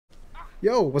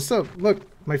Yo, what's up? Look,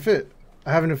 my fit.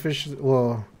 I haven't officially.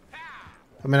 Well,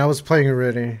 I mean, I was playing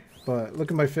already, but look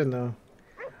at my fit now.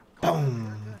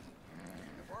 Boom.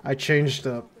 I changed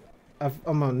up.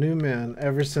 I'm a new man.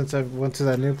 Ever since I went to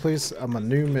that new place, I'm a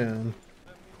new man.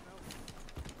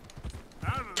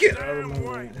 Get out of my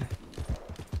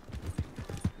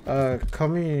way.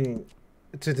 Coming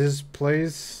to this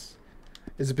place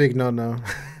is a big no-no.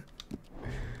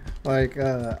 Like,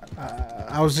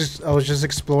 I was just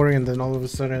exploring, and then all of a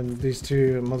sudden, these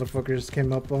two motherfuckers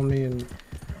came up on me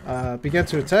and began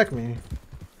to attack me.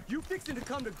 You fixing to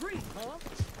come to grief, huh?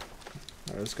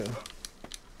 Alright, let's go.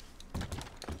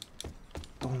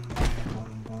 Boom,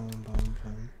 boom, boom, boom,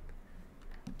 boom.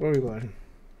 Where are we going?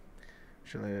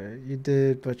 Actually, you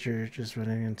did, but you're just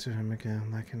running into him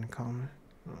again, like in the comment.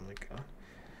 Oh my god.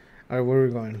 Alright, where are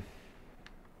we going?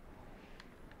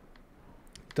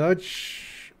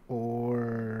 Dutch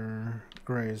or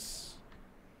Grace?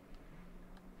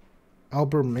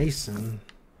 Albert Mason.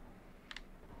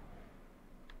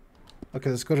 Okay,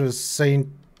 let's go to Saint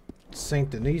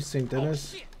Denis. Oh,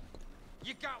 shit.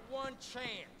 You got one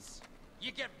chance.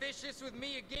 You get vicious with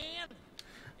me again,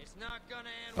 it's not gonna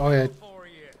end well for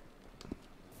you.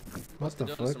 What the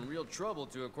fuck? Some real trouble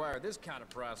to acquire this kind of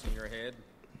price in your head.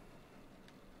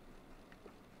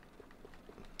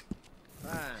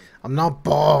 Fine. I'm not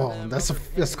bald.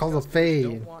 That's called a fade.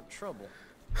 Don't want trouble.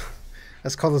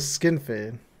 That's called a skin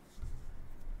fade.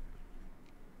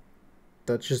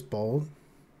 That's just bald.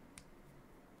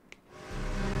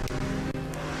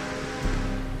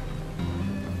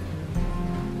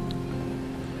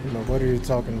 No, what are you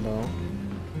talking about?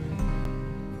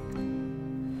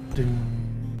 Ding,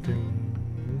 ding,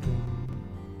 ding.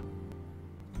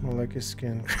 More like his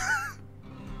skin.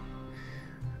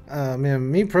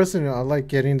 Man, me personally, I like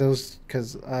getting those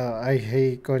because I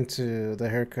hate going to the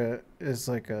haircut. It's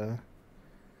like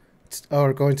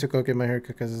or going to go get my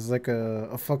haircut because it's like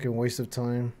a fucking waste of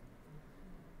time.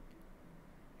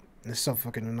 It's so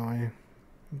fucking annoying,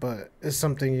 but it's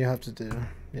something you have to do,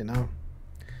 you know.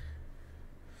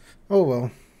 Oh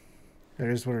well, it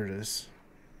is what it is.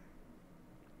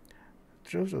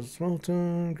 Just a small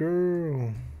town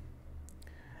girl.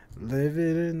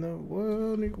 Living in the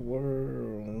world.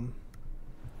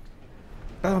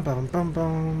 Bum, bum, bum,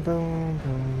 bum, bum,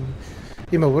 bum.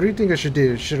 Emo, what do you think I should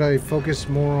do? Should I focus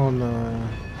more on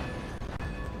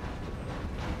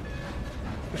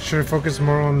should I focus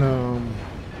more on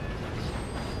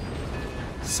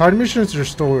side missions or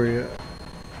story?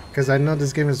 Because I know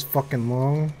this game is fucking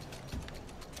long.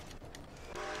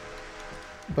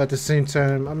 But at the same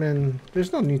time, I mean,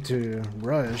 there's no need to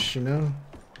rush, you know?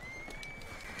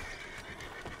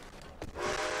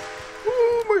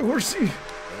 Oh, my horsey!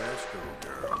 Let's go,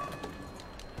 girl.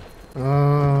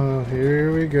 Oh,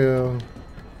 here we go.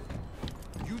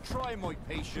 You try my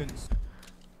patience.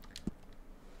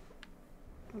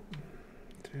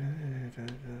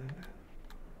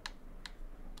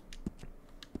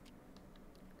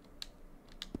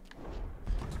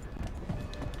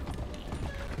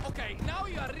 Okay, now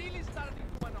you are really starting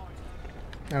to annoy.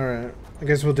 All right, I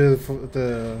guess we'll do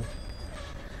the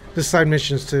side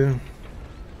missions too.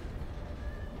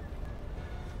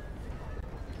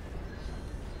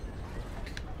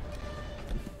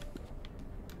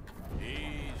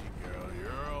 Easy, girl.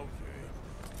 You're okay.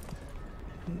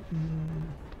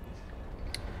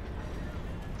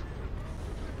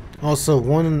 Also,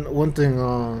 one thing,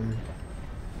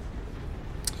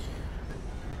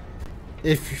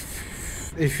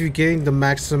 if you gain the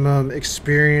maximum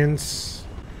experience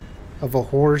of a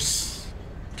horse,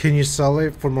 can you sell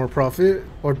it for more profit,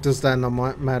 or does that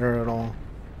not matter at all?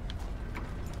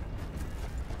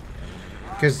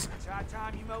 Because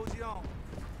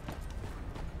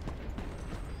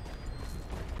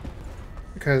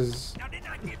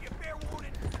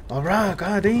all right,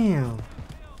 goddamn.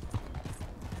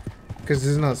 Because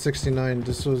this is not 69.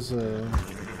 This was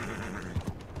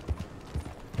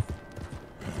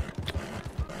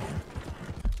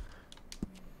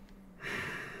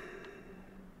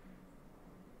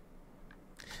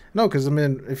no, because I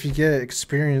mean, if you get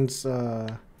experience,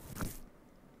 the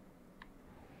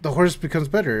horse becomes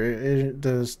better. It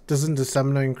doesn't the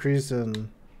stamina increase? And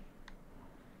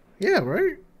yeah,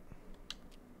 right.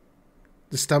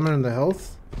 The stamina and the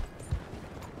health.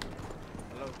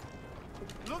 Hello.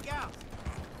 Look out!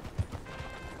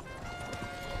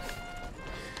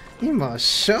 Ema,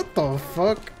 shut the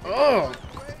fuck up.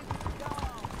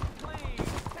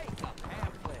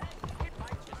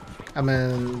 I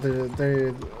mean,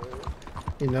 they,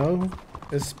 you know,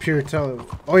 it's pure talent.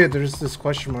 Oh yeah, there's this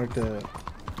question mark that,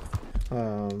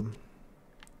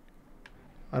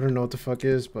 I don't know what the fuck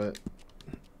is, but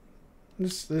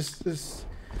Let's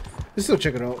still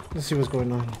check it out. Let's see what's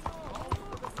going on.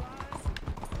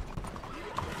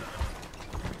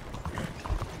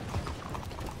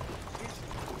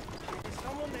 Is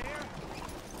someone there?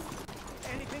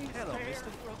 Anything to Hello, spare mister.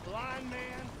 for a blind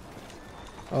man?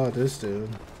 Oh, this dude.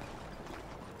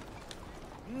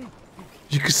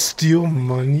 You could steal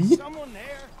money? Someone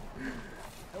there?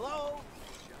 Hello?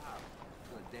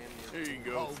 Here you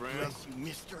go, friend. Bless you,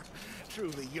 mister.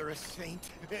 Truly, you're a saint.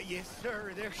 Yes,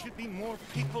 sir. There should be more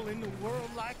people in the world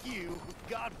like you.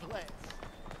 God bless.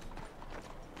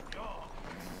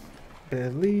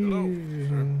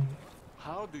 Believe.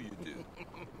 How do you do?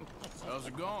 How's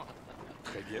it going?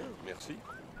 Très bien, merci.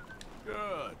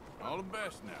 Good. All the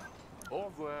best now. Au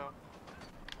revoir.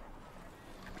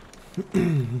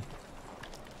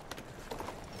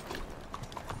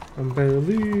 I'm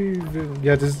believing.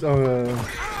 Yeah, this Okay,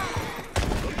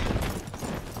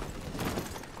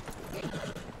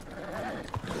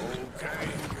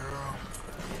 girl.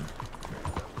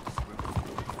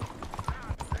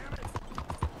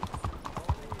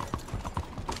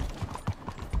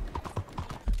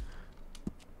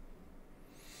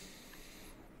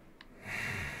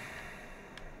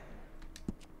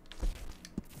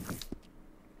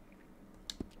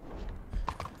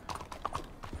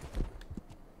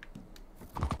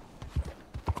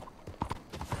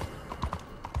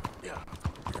 Yeah.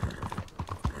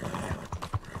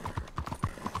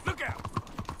 Look out!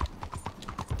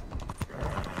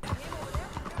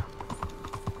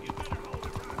 You better hold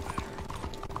it right there.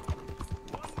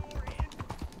 One more inch.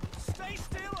 Stay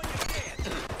still or you're dead.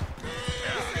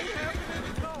 This ain't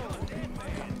happening at all, man.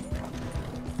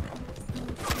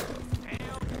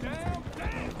 Down.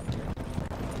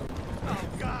 Oh,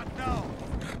 God, no.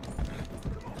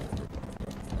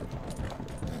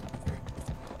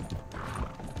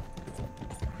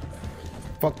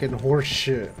 fucking horse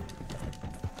shit.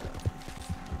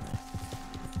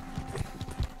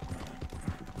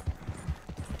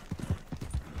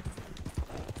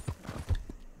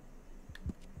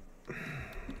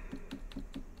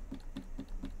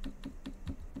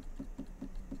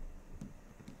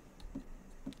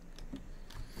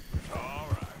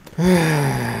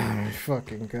 My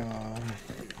fucking god.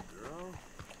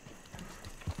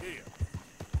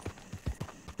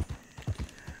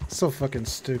 So fucking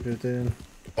stupid, dude.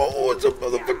 Oh, it's a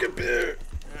motherfucking bear.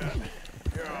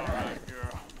 You're all right,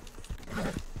 girl.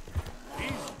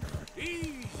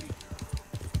 Easy.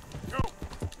 Go.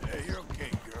 Yeah, you're okay,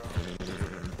 girl.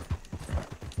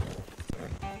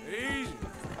 Easy.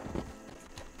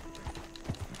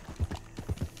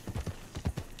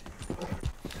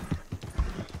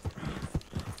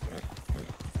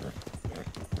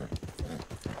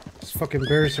 This fucking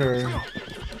bears are. All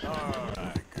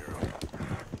right, girl.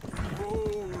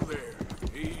 Oh, there.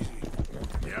 Easy.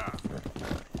 Yeah.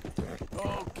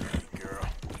 Okay, girl.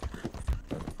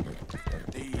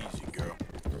 Easy, girl.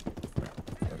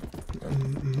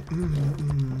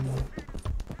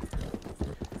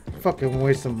 Fucking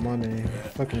waste of money.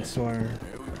 Fucking swear.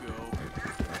 There we go.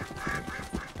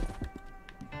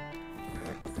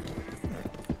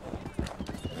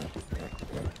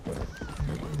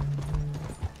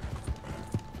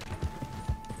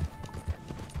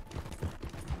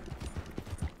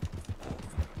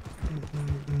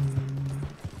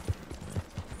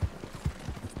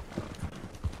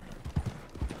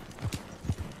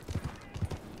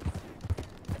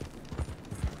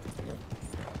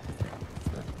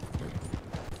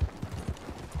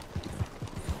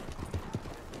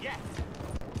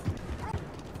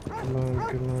 Come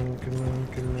on. Come on.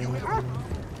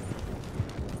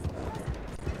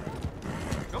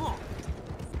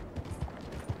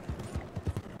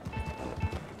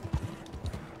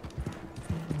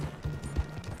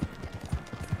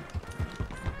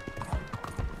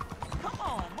 Come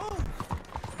on, move.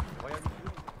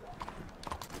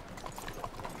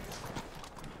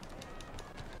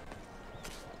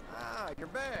 Ah, you're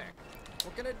back.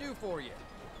 What can I do for you?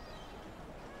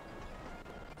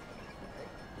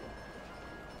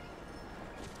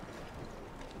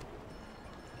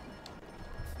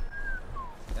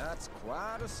 That's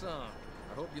quite a song.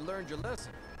 I hope you learned your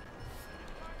lesson.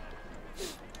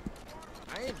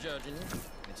 I ain't judging you.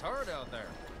 It's hard out there.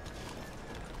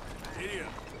 Idiot.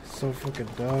 So fucking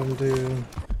dumb, dude.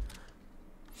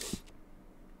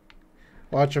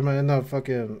 Watch him end up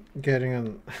fucking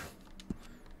getting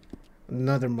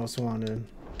another most wanted.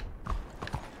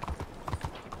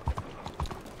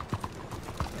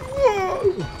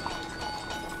 Whoa!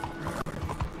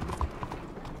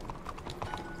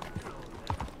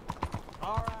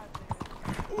 All right,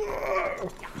 Whoa!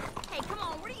 Hey, come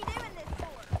on, what are you doing this for?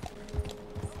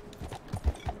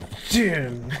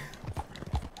 Damn.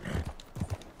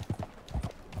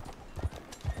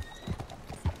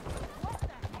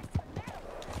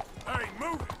 Hey,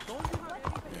 move it!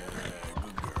 Yeah,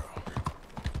 good girl.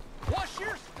 What's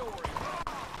your story?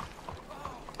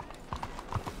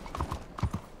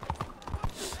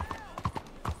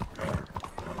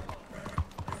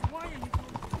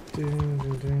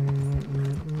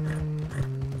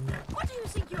 What do you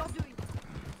think you are doing?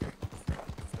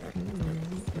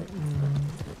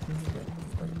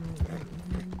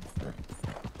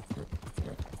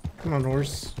 Come on,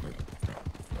 horse.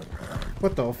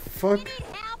 What the fuck? Need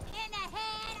help in the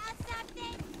head or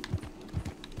something?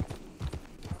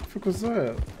 The fuck was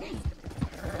that?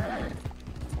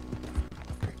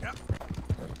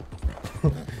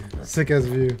 Sick ass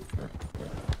view.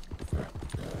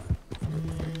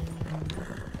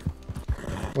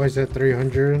 Why is that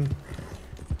 300? It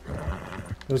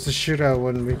was a shootout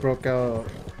when we broke out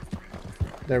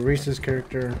that Reese's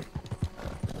character.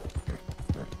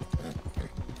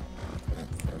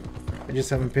 I just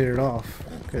haven't paid it off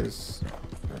because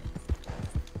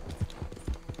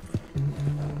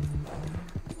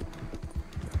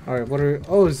alright, what are we,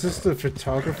 oh, is this the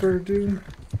photographer dude?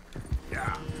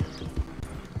 Yeah.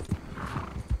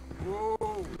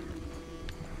 Whoa.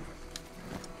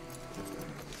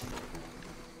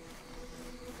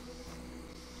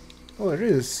 Oh, it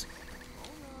is.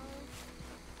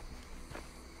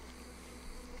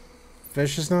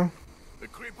 Vicious now? They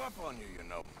creep up on you, you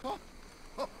know.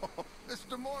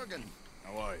 Mr. Morgan.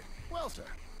 How are you? Well, sir,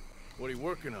 What are you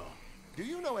working on? do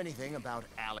you know anything about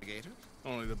alligators?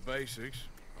 Only the basics.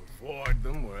 Avoid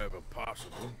them wherever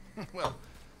possible. Well,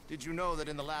 did you know that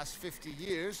in the last 50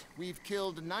 years, we've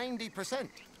killed 90%?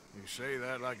 You say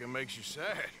that like it makes you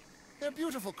sad. They're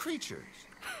beautiful creatures.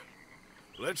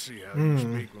 Let's see how you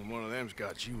speak when one of them's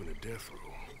got you in a death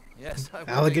row. Yes, I will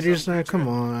Alligators make now? some Come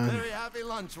on. very happy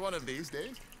lunch one of these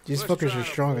days. These Let's fuckers try are and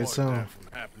strong as avoid hell. that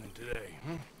from happening today.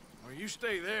 Well, you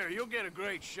stay there, you'll get a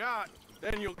great shot,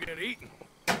 then you'll get eaten.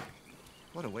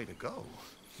 What a way to go.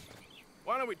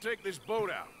 Why don't we take this boat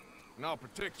out, and I'll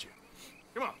protect you.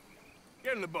 Come on,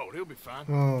 get in the boat, he'll be fine.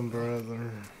 Oh,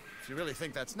 brother. If you really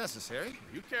think that's necessary.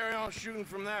 You carry on shooting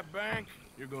from that bank,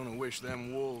 you're gonna wish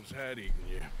them wolves had eaten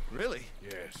you. Really?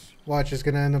 Yes. Watch, it's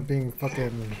gonna end up being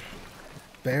fucking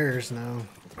bears now.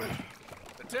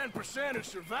 The 10% who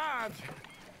survived,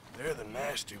 they're the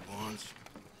nasty ones.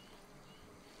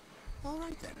 All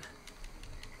right, then.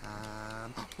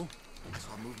 Oh, I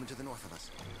saw movement to the north of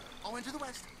us. Oh, and to the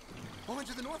west. Oh, and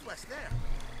to the northwest, there.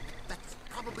 That's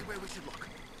probably where we should look.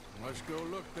 Let's go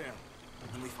look then.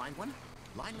 When we find one,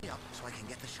 line me up so I can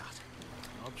get the shot.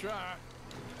 I'll try.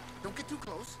 Don't get too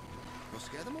close. You'll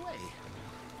scare them away.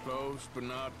 Close, but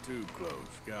not too close.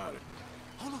 Got it.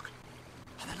 Oh, look.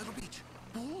 On that little beach.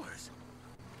 Boars.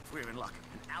 If we're in luck,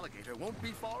 an alligator won't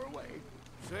be far away.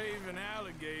 Saving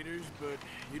alligators, but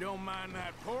you don't mind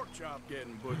that pork chop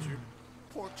getting butchered.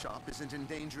 Pork chop isn't in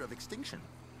danger of extinction.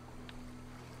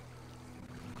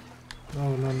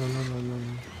 No, no, no, no, no, no.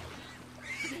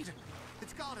 The gator.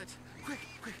 It's got it. Quick,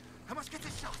 quick. I must get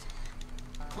this shot.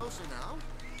 Closer now.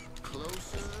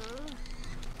 Closer.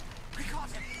 We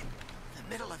caught him. In the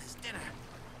middle of his dinner.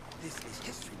 This is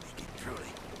history making,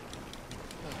 truly.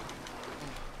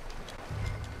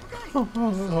 Okay.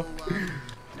 So,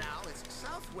 now it's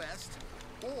southwest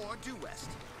or due west.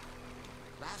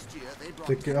 Last year they brought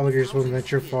The alligators won't 10,000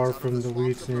 venture kids far out of from the swamps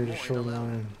weeds of near the Lemoyne shoreline.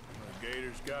 alone. The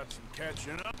gators got some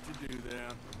catching up to do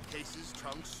then. Cases,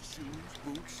 trunks, shoes,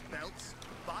 boots, belts,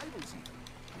 Bibles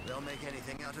even. They'll make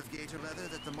anything out of gator leather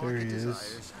that the There market he is.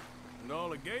 desires. And all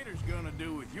the gator's gonna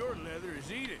do with your leather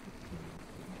is eat it.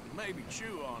 Maybe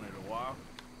chew on it a while.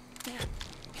 There,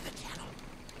 in the channel.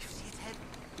 You see its head?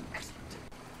 Excellent.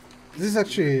 This is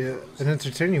actually an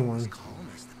entertaining one Calm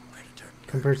as the predator.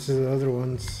 compared to the other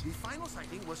ones. The final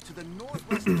sighting was to the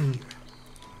northwest of here.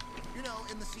 You know,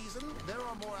 in the season, there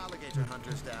are more alligator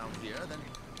hunters down here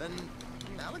than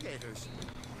alligators.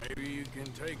 Maybe you can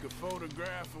take a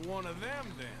photograph of one of them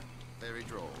then. Very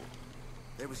droll.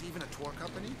 There was even a tour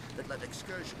company that let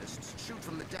excursionists shoot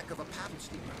from the deck of a paddle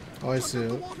steamer. Oh, I Took see up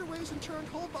the it. waterways and turned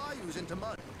whole bayous into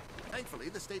mud. Thankfully,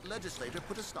 the state legislature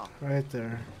put a stop. Right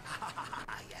there.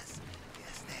 Yes,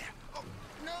 yes, there. Oh,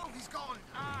 no, he's gone.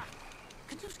 Ah!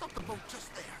 Can you stop the boat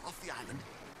just there, off the island?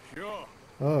 Sure.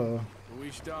 Oh. If we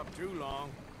stop too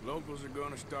long, locals are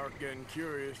gonna start getting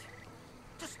curious.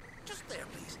 Just there,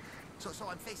 please. So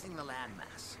I'm facing the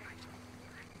landmass.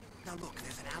 Now look,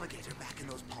 there's an alligator back in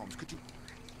those palms. Could you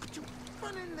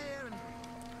run in there and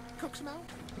coax him out?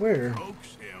 Where?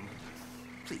 Coax him.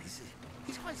 Please,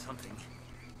 he's quite something.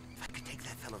 If I could take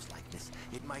that fellow's likeness,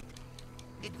 it might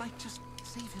just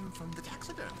Save him from the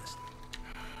taxidermist.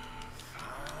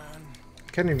 Fine.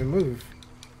 Can't even move.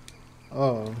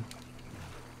 Oh.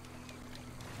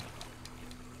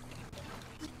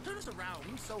 Turn us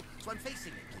around so I'm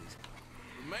facing it, please.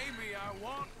 Maybe I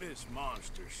want this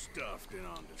monster stuffed and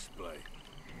on display.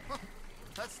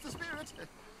 That's the spirit.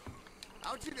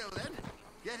 Out you go then.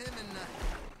 Get him and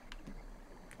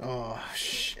Oh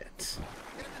shit.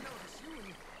 get him to notice you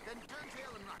and then turn tail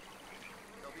and run.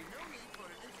 There'll be no need for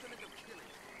an instrument of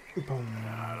killing. Boom.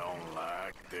 I don't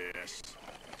like this.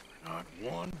 Not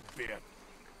one bit.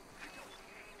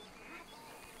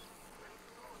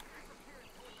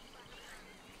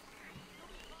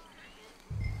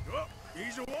 Oh,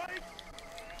 he's awake.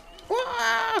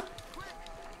 Ah!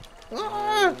 No,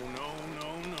 Ah!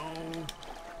 no.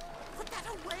 Put that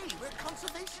away. We're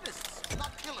conservationists,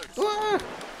 not killers. Ah!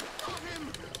 Got him.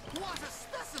 What a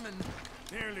specimen.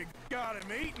 Nearly got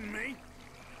him eating me.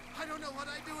 I don't know what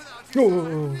I'd do without you, sir.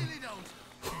 I Oh. really don't.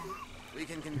 We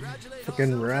can congratulate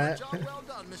Fucking ourselves rat. on a job well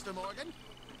done, Mr. Morgan.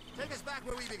 Take us back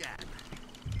where we began.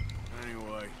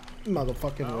 Anyway,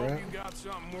 Motherfucking I hope rat. you got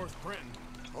something worth printing.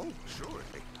 Oh,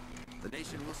 surely. The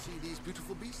nation will see these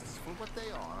beautiful beasts for what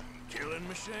they are. Killing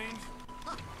machines?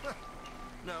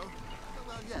 No.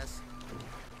 Well, yes.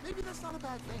 Maybe that's not a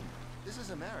bad thing. This is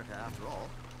America, after all.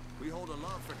 We hold a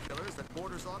love for killers that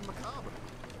borders on macabre.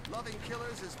 Loving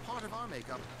killers is part of our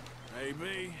makeup.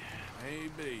 Maybe.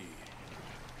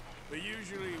 But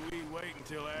usually we wait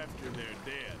until after they're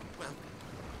dead. Well,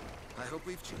 I hope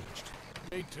we've changed.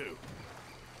 Me too.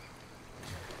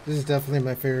 This is definitely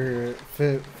my favorite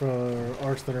fit for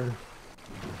Arthur.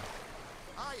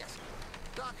 Ah, yes.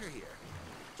 Docker here.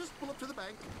 Just pull up to the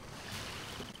bank.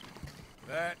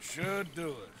 That should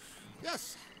do us.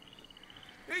 Yes.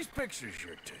 These pictures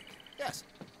you're taking, Yes.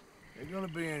 they gonna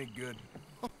be any good?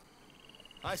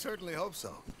 I certainly hope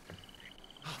so.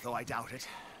 Though I doubt it.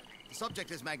 The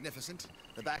subject is magnificent,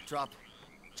 the backdrop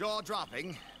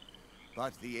jaw-dropping,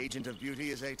 but the agent of beauty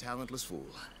is a talentless fool.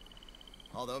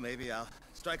 Although maybe I'll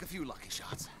strike a few lucky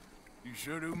shots. You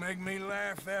sure do make me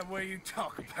laugh that way you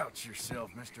talk about yourself,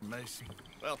 Mr. Mason.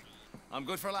 Well, I'm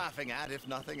good for laughing at, if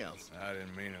nothing else. I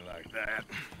didn't mean it like that.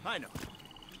 I know.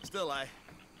 Still, I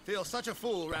feel such a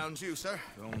fool around you, sir.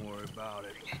 Don't worry about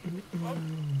it.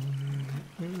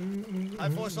 I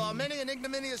foresaw many an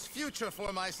ignominious future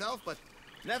for myself, but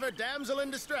never damsel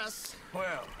in distress.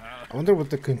 Well, I wonder what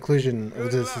the conclusion of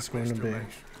good this luck, is going to Mr. be. Mason.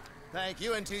 Thank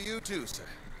you, and to you too, sir.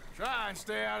 Try and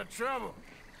stay out of trouble.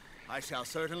 I shall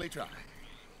certainly try.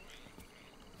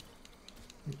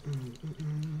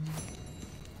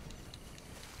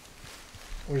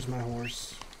 Where's my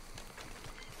horse?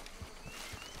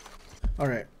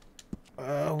 Alright.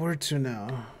 Where to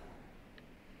now?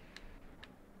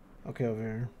 Okay, over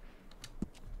here.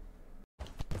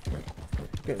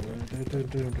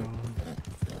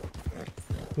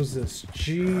 Who's this?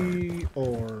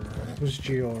 G-R. Who's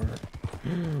G-R?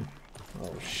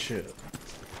 Oh shit.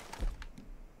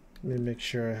 Let me make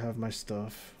sure I have my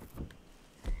stuff.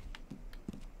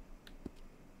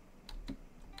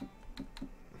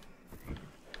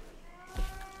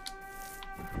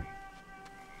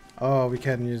 Oh, we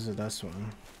can't use it, that's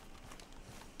one.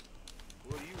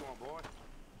 What do you want, boy?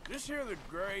 This here the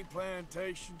Gray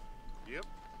Plantation? Yep.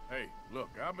 Hey, look,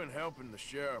 I've been helping the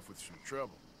sheriff with some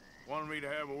trouble. Wanted me to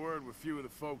have a word with a few of the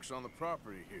folks on the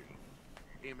property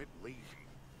here. Emmett Lee.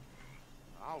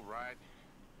 All right.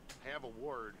 Have a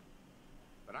word.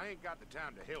 But I ain't got the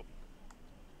time to help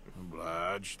you.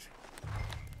 Obliged.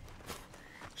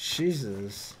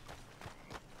 Jesus.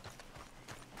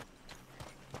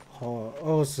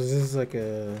 Oh, so this is like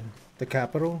the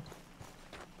Capitol?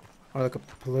 Or like a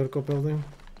political building?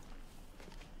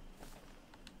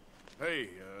 Hey,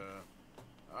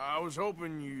 I was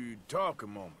hoping you'd talk a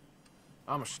moment.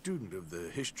 I'm a student of the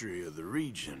history of the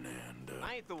region, and,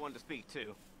 I ain't the one to speak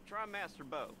to. Try Master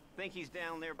Bo. Think he's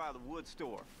down there by the wood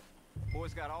store.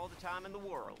 Boy's got all the time in the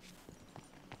world.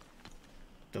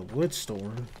 The wood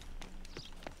store?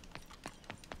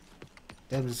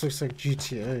 Damn, this looks like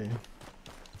GTA.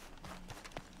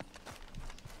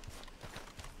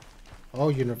 Oh,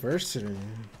 university.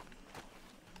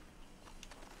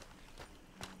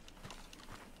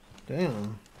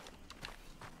 Damn.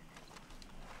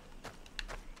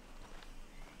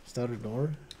 Is that a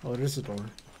door? Oh, it is a door.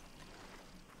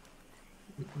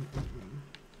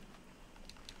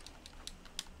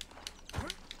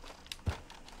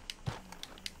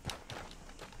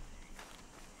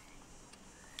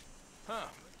 huh.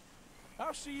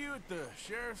 I'll see you at the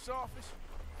sheriff's office.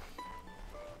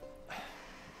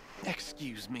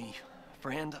 Excuse me,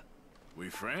 friend. We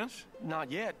friends?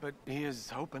 Not yet, but he is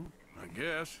hoping. I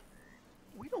guess.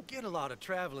 We don't get a lot of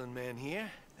traveling men here.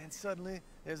 And suddenly,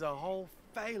 there's a whole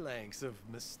phalanx of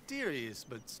mysterious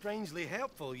but strangely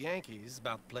helpful Yankees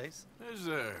about the place. Is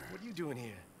there? What are you doing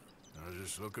here? I was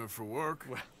just looking for work.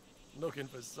 Well, looking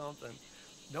for something.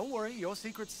 Don't worry, your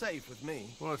secret's safe with me.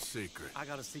 What secret? I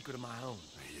got a secret of my own.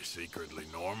 Are you secretly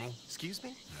normal? Excuse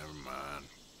me? Never mind.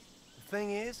 The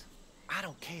thing is, I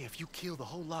don't care if you kill the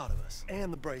whole lot of us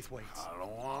and the Braithwaites. I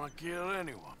don't want to kill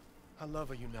anyone. I love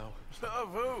her, you know. Love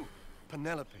who?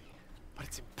 Penelope. But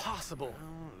it's impossible.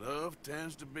 Well, love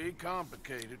tends to be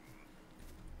complicated.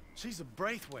 She's a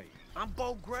Braithwaite. I'm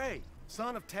Bo Gray,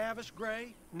 son of Tavish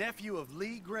Gray, nephew of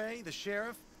Lee Gray, the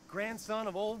sheriff, grandson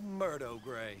of old Murdo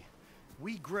Gray.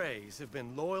 We Grays have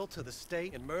been loyal to the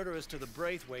state and murderers to the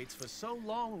Braithwaites for so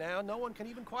long now, no one can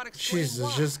even quite explain Jesus,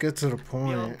 why. just get to the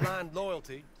Beyond point. blind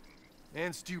loyalty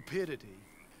and stupidity.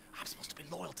 I'm supposed to be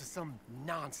loyal to some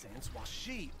nonsense while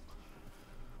she's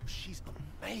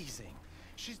amazing.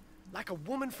 She's like a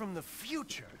woman from the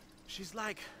future. She's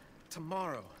like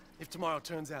tomorrow, if tomorrow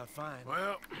turns out fine.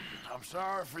 Well, I'm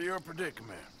sorry for your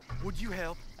predicament. Would you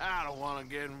help? I don't want to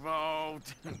get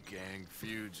involved in gang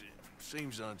feuds. It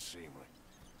seems unseemly.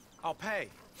 I'll pay.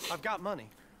 I've got money.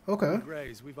 Okay.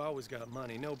 Grays, we've always got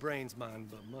money. No brains, mind,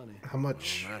 but money. How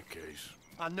much? In that case.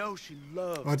 I know she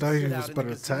loves I to thought he sit was out in about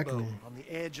the to attack gazebo me. on the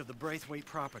edge of the Braithwaite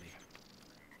property.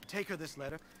 Take her this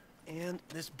letter and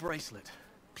this bracelet,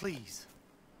 please.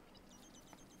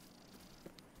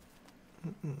 Oh,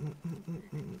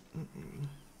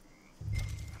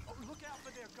 look out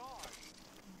for their guards.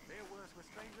 They're worse with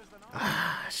strangers than I.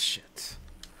 Ah, shit.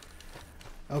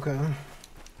 Okay.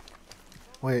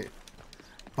 Wait.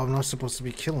 I'm not supposed to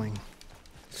be killing.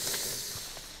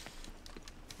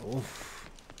 Oof.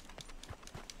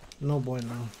 No boy,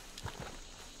 no.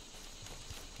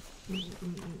 Hey,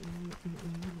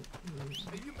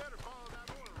 you better follow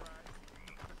that order, right?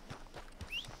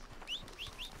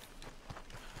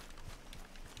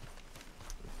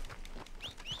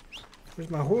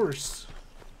 Where's my horse?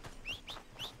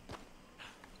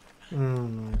 Oh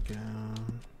my god.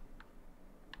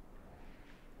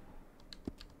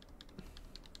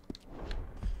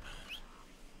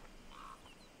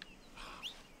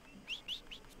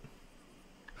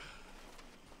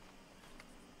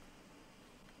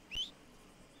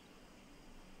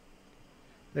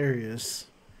 There he is.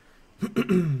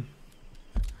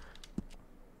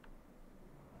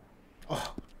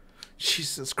 Oh,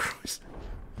 Jesus Christ.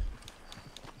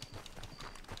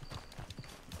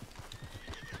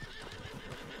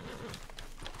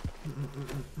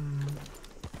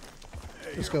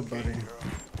 Let's go, buddy.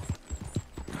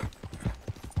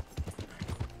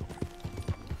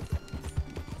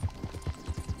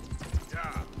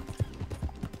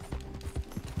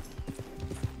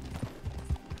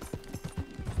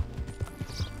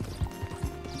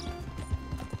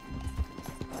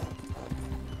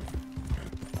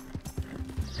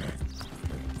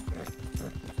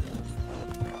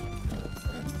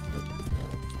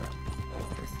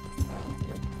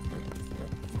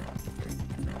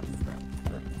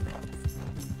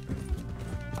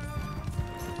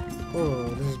 Oh,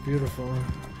 this is beautiful.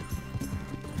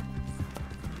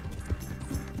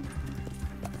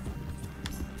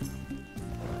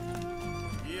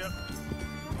 Yep.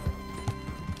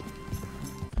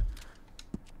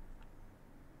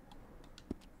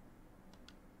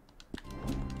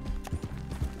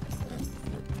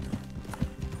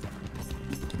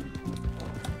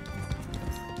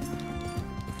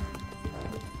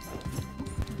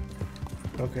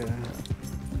 Okay.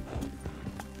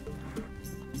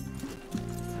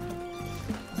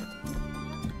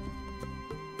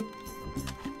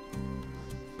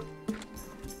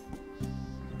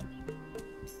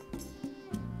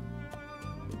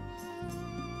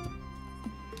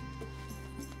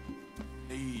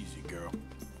 Easy, girl.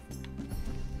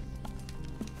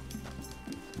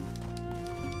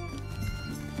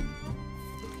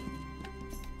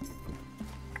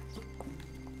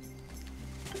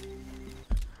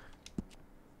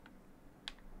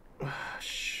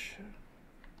 Shit.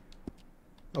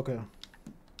 Okay.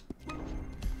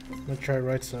 Let's try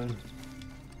right side.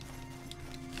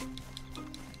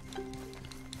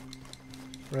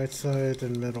 Right side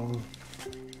and middle.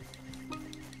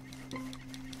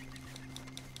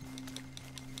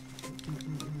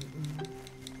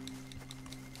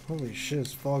 Holy shit,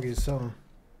 it's foggy as hell.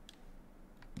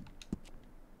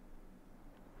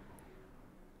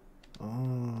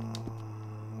 Oh,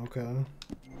 okay.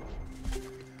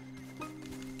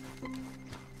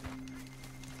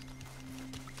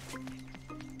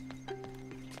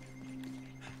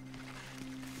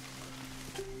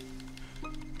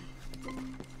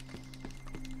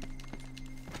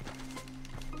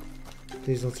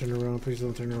 Please don't turn around. Please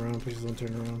don't turn around. Please don't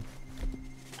turn around.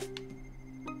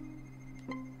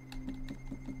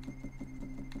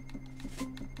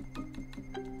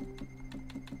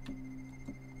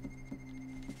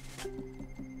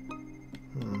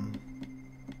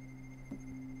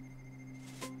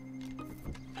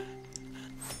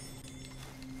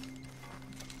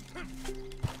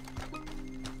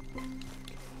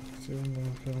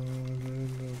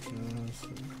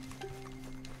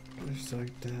 Just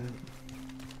like that.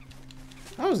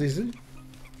 That was easy.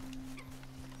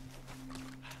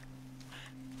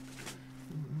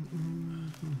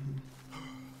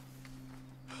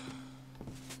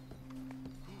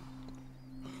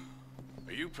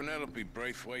 Are you Penelope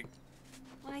Braithwaite?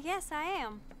 Well, yes, I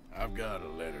am. I've got a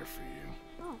letter for you.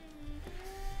 Oh.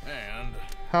 And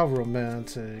How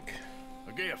romantic.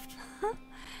 a gift.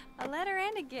 A letter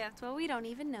and a gift. Well, we don't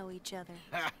even know each other.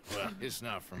 Well, it's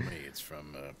not from me. It's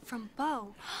from, From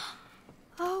Bo.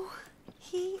 Oh,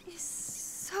 he is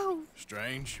so...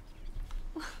 Strange.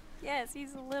 Yes,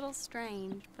 he's a little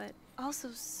strange, but also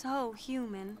so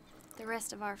human. The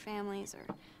rest of our families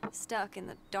are stuck in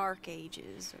the dark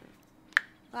ages, or,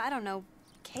 well, I don't know,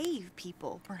 cave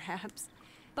people, perhaps.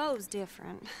 Bo's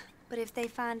different, but if they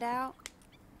find out,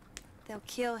 they'll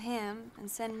kill him and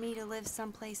send me to live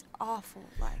someplace awful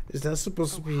like Is that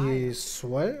supposed Ohio. to be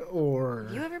sweat or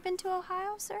You ever been to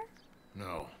Ohio, sir?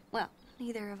 No. Well,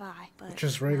 neither have I, but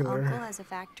just my regular? uncle has a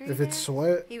factory If there. it's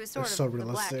sweat, He was sort it's of so the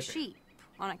black realistic. sheep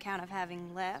on account of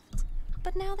having left.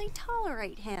 But now they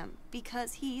tolerate him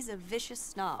because he's a vicious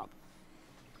snob.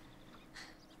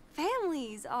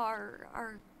 Families are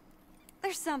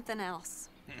there's something else.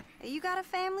 You got a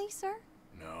family, sir?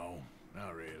 No,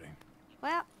 not really.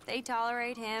 Well, they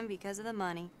tolerate him because of the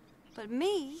money. But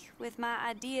me, with my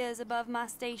ideas above my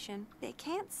station, they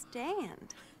can't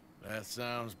stand. That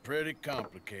sounds pretty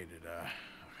complicated. I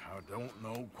don't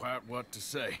know quite what to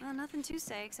say. Well, nothing to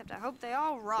say except I hope they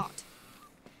all rot.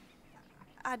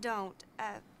 I don't,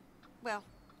 well,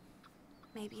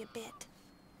 maybe a bit.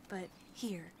 But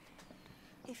here,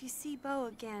 if you see Bo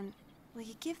again, will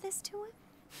you give this to him?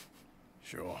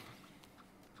 Sure.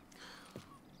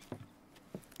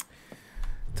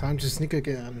 Time to sneak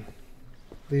again.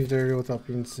 Leave the area without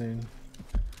being seen.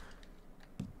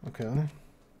 Okay.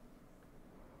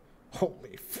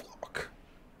 Holy fuck.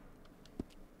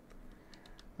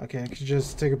 Okay, I could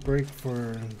just take a break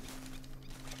for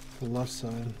the left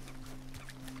side.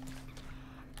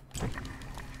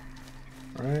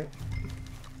 Alright.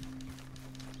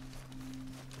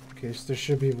 Okay, so there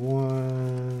should be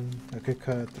one I could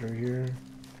cut through here.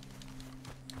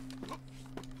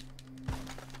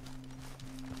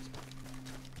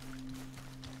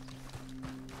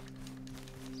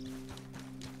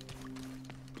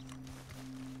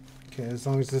 Okay, as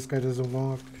long as this guy doesn't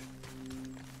walk,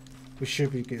 we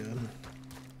should be good.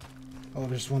 Oh,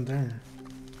 there's one there.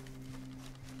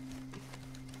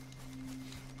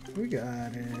 We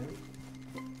got it.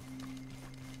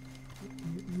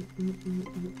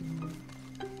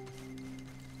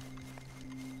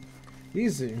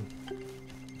 Easy.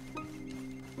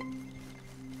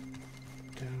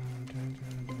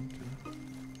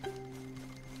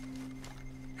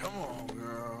 Come on,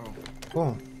 girl. Come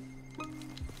on.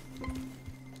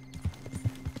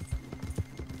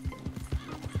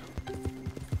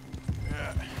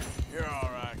 Yeah, you're all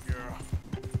right, girl.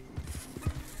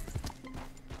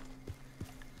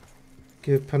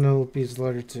 Give Penelope's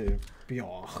letter to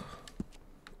Bill.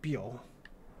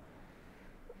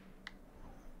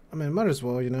 I mean, might as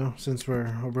well, you know, since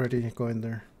we're already going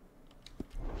there.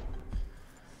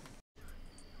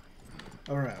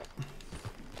 Alright.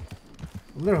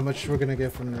 I wonder how much we're gonna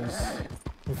get from this.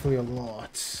 Hopefully a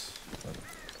lot.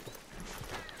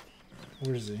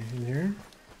 Where is he? In here?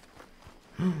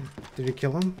 Did he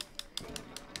kill him?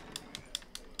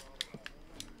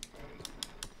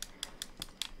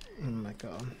 Oh my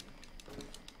god.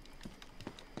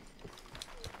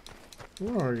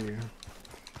 Where are you?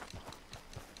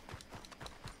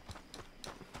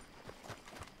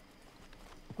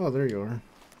 Oh, there you are.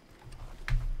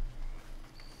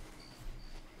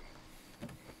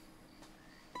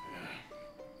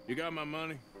 You got my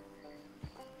money?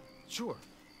 Sure.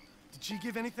 Did she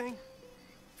give anything?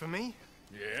 For me?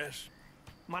 Yes.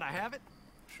 Might I have it?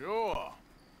 Sure.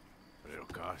 But it'll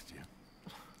cost you.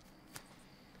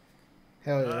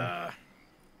 Hell yeah.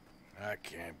 I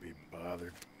can't be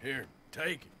bothered. Here,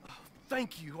 take it.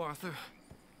 Thank you, Arthur.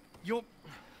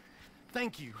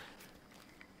 Thank you.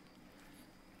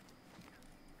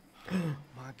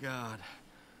 My God.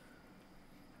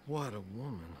 What a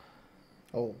woman.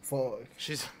 Oh, fuck.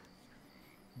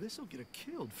 This'll get her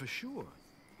killed for sure.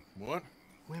 What?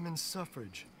 Women's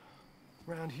suffrage.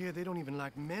 Around here, they don't even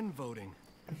like men voting.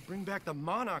 Bring back the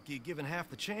monarchy given half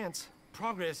the chance.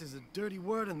 Progress is a dirty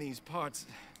word in these parts.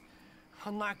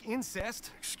 Unlike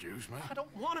incest. Excuse me? I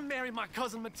don't want to marry my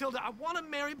cousin Matilda. I want to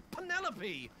marry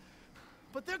Penelope.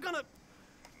 But they'll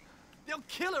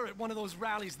kill her at one of those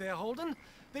rallies they're holding.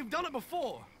 They've done it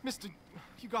before. Mister,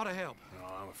 you gotta help. No,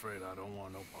 I'm afraid I don't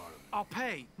want no part of it. I'll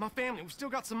pay. My family, we've still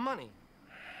got some money.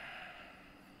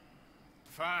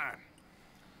 Fine.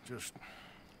 Just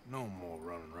no more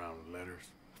running around with letters.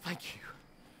 Thank you.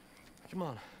 Come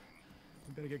on.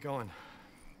 We better get going.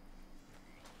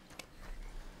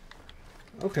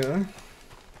 Okay.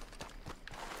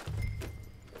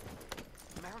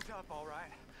 Mount up, all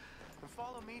right. And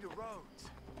follow me to Rhodes.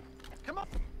 Come on.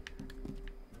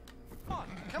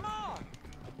 Come on.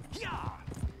 Yeah.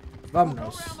 Vámonos. We'll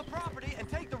go around the property and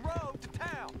take the road to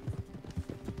town.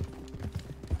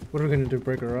 What are we gonna do?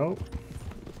 Break her out?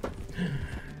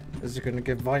 Is it gonna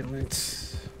get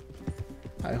violent?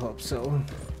 I hope so.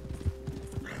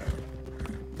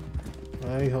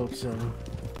 I hope so.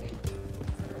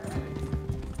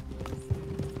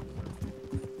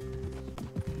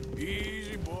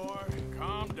 Easy, boy.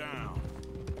 Calm down.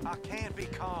 I can't be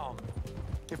calm.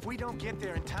 If we don't get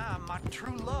there in time, my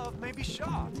true love may be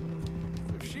shot.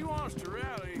 If she wants to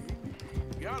rally,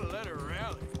 you gotta let her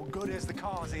rally. Well, good as the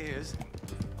cause is,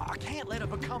 I can't let her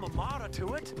become a martyr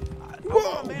to it. I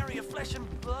want to marry a flesh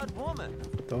and blood woman.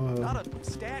 Not a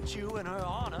statue in her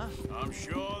honor. I'm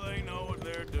sure they know what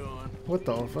they're doing. What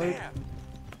the fuck?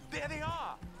 There they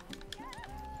are.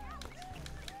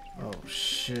 Oh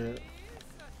shit.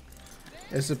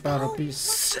 It's about to be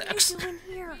sex. What are you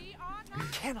doing here? I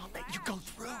cannot let you go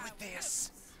through with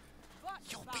this.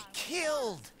 You'll be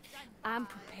killed. I'm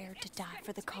prepared to die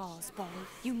for the cause, Bo.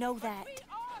 You know that.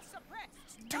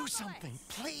 Do something,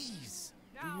 please.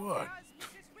 Do what?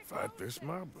 Fight this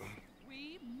mob?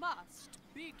 We must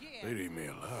begin. They'd eat me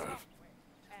alive.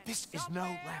 This is no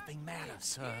laughing matter,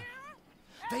 sir.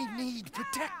 They need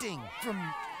protecting from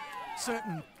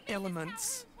certain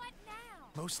elements.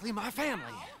 Mostly my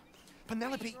family.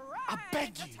 Penelope, I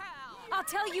beg you. I'll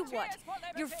tell you what.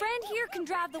 Your friend here can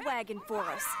drive the wagon for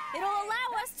us. It'll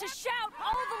allow us to shout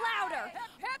all the louder.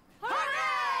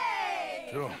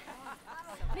 Hooray! Sure.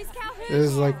 Miss Calhoun.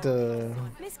 This is like the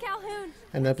Miss Calhoun.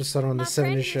 an episode on the My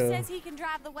friend 70s here show. says he can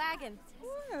drive the wagon.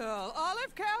 Well,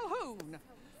 Olive Calhoun.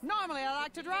 Normally I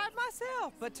like to drive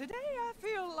myself, but today I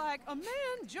feel like a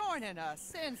man joining us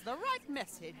sends the right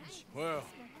message. Well,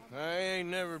 I ain't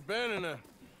never been in a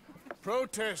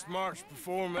protest march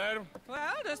before, madam.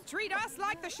 Well, just treat us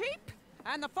like the sheep,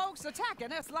 and the folks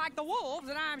attacking us like the wolves,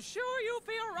 and I'm sure you'll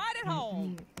feel right at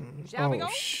home. Shall we go?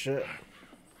 Oh shit.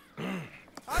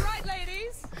 All right,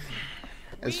 ladies.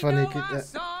 It's We funny. know our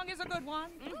song is a good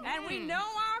one, and we know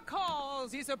our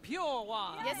cause is a pure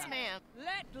one. Yes, ma'am.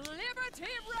 Let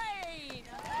liberty reign.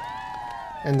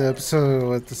 In the episode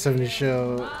with the 70s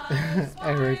show,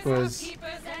 Eric was.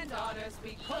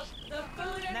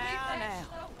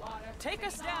 Take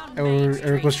us down.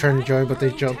 Eric was trying to join, but they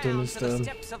jumped him instead.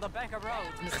 Steps of the Bank of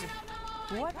Rhodes, Mr.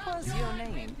 What was your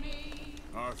name?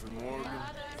 Arthur Morgan.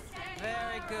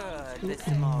 Very good,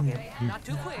 Mr. Morgan. Not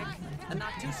too quick and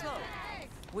not too slow.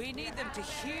 We need them to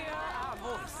hear our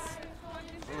voice.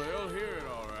 Well, they'll hear it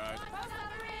all right.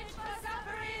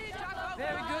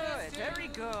 Very good, very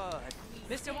good.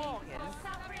 Mr. Morgan,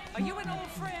 are you an old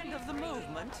friend of the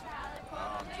movement?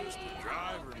 I'm just a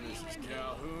driver, Mrs.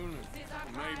 Calhoun,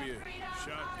 and maybe a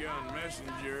shotgun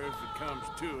messenger if it comes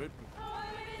to it. I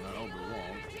hope it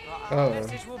won't. Our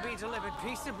message will be delivered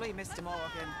peaceably, Mr.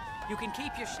 Morgan. You can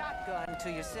keep your shotgun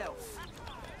to yourself.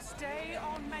 Stay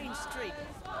on Main Street.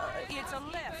 It's a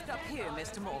left up here,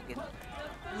 Mr. Morgan.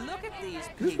 Look at these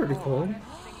people. This is pretty cool.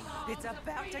 It's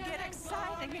about to get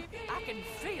exciting. I can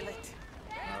feel it.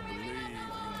 I believe you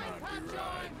might be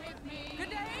right. Good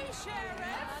day, Sheriff.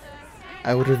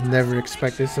 I would have never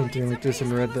expected something like this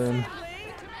in Red Dead.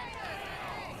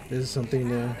 This is something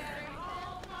new.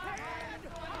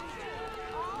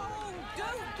 Oh,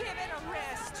 don't give it a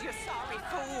rest, you sorry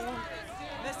fool.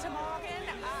 Mr. Morgan,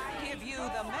 I give you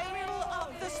the male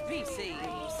of the species.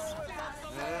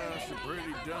 Yeah, it's a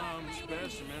pretty dumb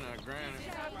specimen, I grant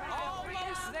it.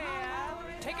 Almost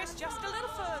there. Take us just a little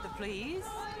further, please.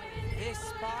 This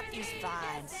spot is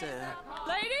fine, sir.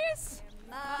 Ladies,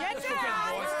 get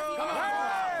down! Come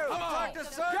on! I'm like the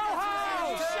circus. Go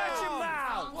home! Shut your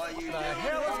mouth! What the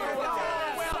hell is going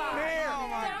on? Well, here! Oh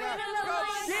my God! Go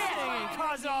shit!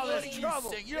 Cause all this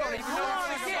trouble. You don't even know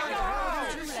what you're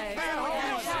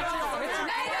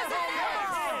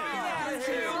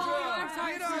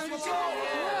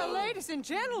Well, ladies and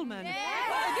gentlemen,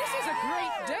 this is a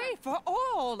great day for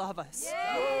all of us.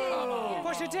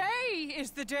 For today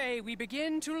is the day we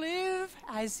begin to live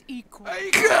as equals.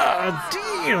 God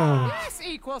damn! Yes,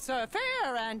 equal, sir.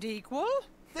 Fair and equal.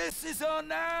 This is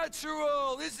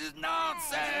unnatural. This is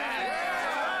nonsense.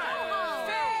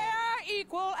 Fair,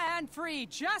 equal, and free,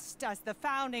 just as the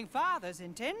Founding Fathers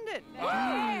intended.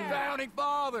 Founding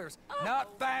fathers,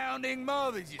 not founding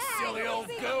mothers, you silly old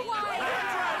goat.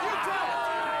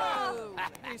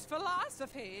 Is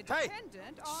philosophy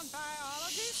dependent on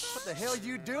biology, sir? What the hell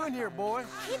you doing here, boy?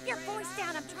 Keep your voice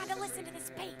down. I'm trying to listen to this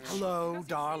speech. Hello,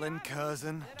 darling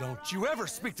cousin. Don't you ever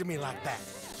speak to me like that.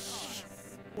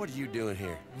 What are you doing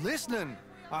here? Listening,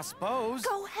 I suppose.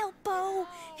 Go help Bo.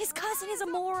 His cousin is a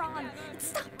moron.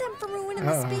 Stop them from ruining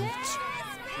the speech.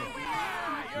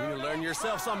 You need to learn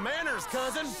yourself some manners,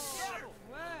 cousin.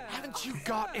 Haven't you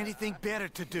got anything better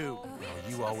to do? Oh,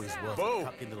 you always was. Bo,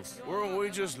 a little... weren't we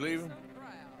just leaving?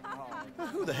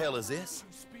 Who the hell is this?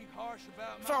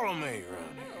 Follow me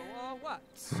around here. What?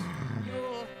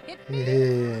 You'll hit me?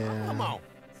 Yeah. Come on.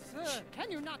 Sir, can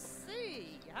you not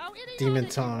see how idiotic Demon you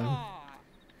time. are?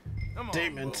 Come on,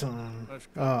 Demon Bo. time. Let's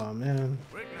go. Oh man.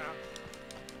 Quick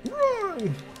now.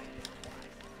 Run!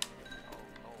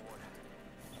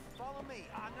 Follow me.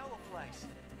 I know a place.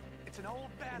 It's an old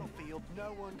battlefield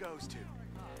no one goes to.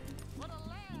 For the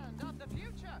land of the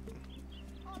future.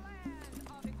 A land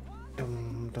of equality.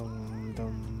 Dum dum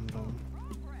dum dum.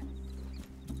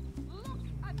 Look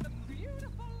at the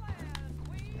beautiful land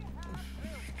we have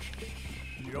built.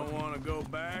 You don't want to go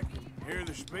back and hear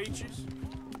the speeches?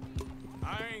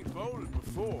 I ain't voted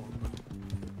before, but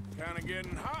kind of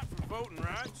getting hot for voting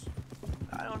rights.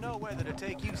 I don't know whether to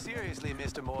take you seriously,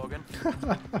 Mr. Morgan.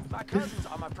 My cousins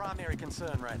are my primary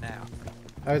concern right now.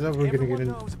 I thought we were gonna get Everyone in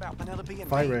knows about Penelope and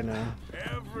fight me. right now.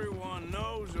 Everyone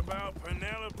knows about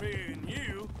Penelope and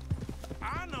you.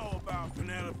 I know about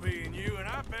Penelope and you, and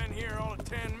I've been here all of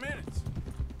 10 minutes.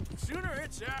 Sooner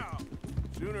it's out,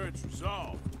 sooner it's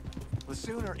resolved. The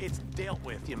sooner it's dealt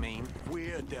with, you mean?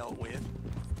 We're dealt with.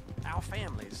 Our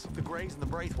families, the Grays and the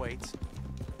Braithwaites,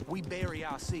 we bury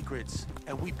our secrets,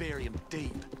 and we bury them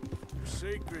deep. Your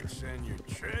secrets and your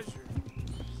treasure.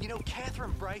 You know,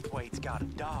 Catherine Braithwaite's got a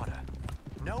daughter.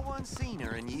 No one's seen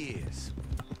her in years.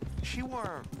 She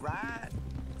weren't right,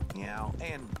 you know,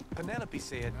 and Penelope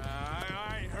said...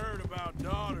 I ain't heard about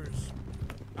daughters.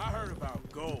 I heard about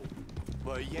gold.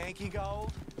 Well, Yankee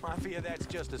gold? I fear that's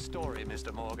just a story,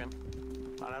 Mr. Morgan.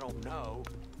 But I don't know.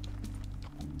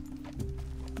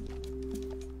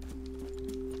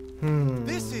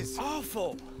 This is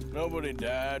awful. Nobody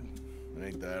died. It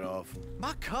ain't that awful.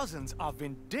 My cousins are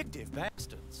vindictive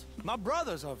bastards. My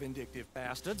brothers are vindictive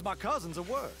bastards. My cousins are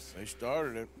worse. They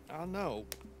started it. I know,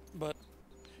 but...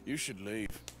 You should leave.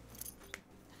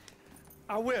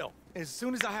 I will, as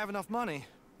soon as I have enough money.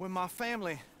 When my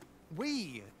family...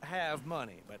 We have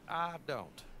money, but I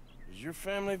don't. Is your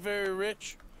family very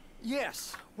rich?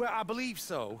 Yes, well, I believe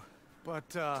so.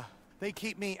 But, they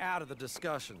keep me out of the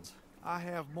discussions. I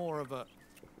have more of a...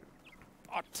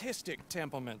 artistic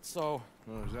temperament, so...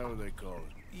 Oh, is that what they call it?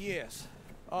 Yes.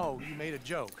 Oh, you made a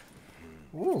joke.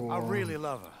 Ooh. I really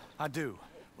love her. I do.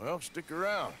 Well, stick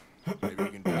around. Maybe you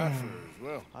can die for her as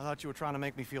well. I thought you were trying to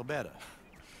make me feel better.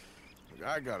 Look,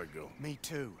 I gotta go. Me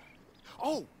too.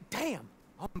 Oh, damn!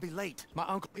 I'm gonna be late. My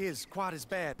uncle is quite as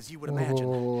bad as you would imagine.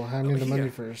 Oh, hand me the Here, money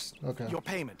first. Okay. Your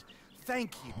payment.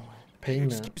 Thank you.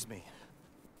 Payment. Excuse me.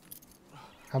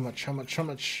 How much? How much? How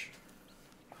much?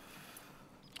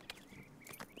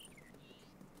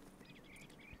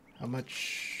 How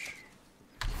much?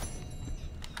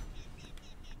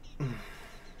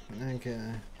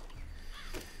 Okay.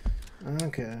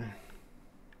 Okay.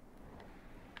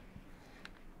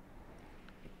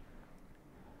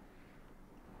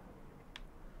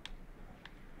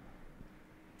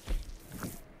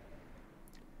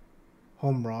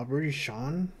 Home robbery,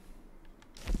 Sean?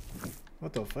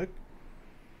 What the fuck?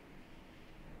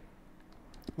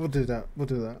 We'll do that. We'll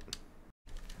do that.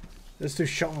 Let's do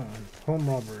Sean. Home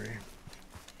robbery.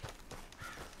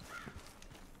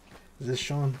 Is this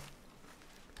Sean?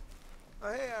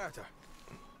 Oh, hey, Arthur.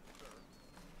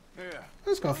 Yeah.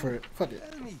 Let's go for it. Fuck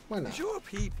it. Tell me, Why not? is your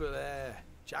people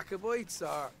Jacobites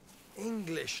or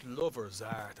English lovers,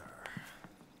 Arthur?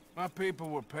 My people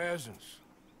were peasants.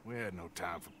 We had no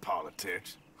time for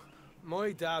politics.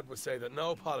 My dad would say that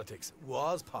no politics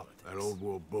was politics. That old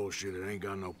world bullshit, it ain't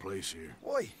got no place here.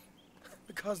 Why?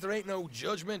 Because there ain't no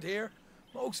judgment here.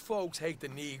 Most folks hate the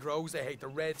Negroes, they hate the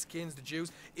Redskins, the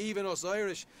Jews, even us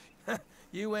Irish.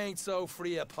 You ain't so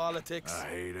free of politics. I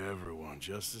hate everyone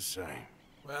just the same.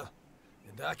 Well,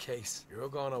 in that case, you're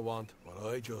gonna want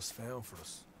what I just found for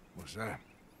us. What's that?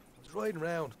 I was riding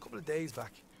around a couple of days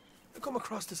back. I come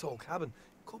across this old cabin.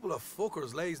 A couple of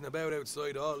fuckers lazing about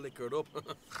outside all liquored up.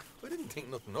 I didn't think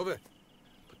nothing of it.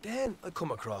 But then I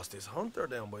come across this hunter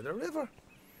down by the river.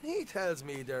 He tells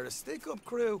me they're a stick-up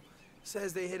crew.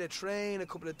 Says they hit a train a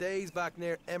couple of days back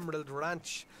near Emerald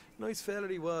Ranch. Nice fella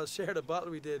he was, shared a bottle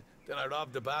we did. Then I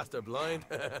robbed the bastard blind.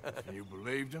 You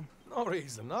believed him? No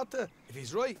reason not to. If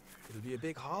he's right, it'll be a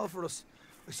big haul for us.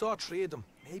 I saw 3 of them,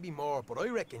 maybe more, but I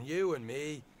reckon you and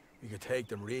me, we could take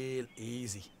them real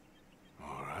easy.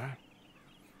 All right.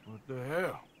 What the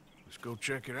hell? Let's go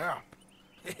check it out.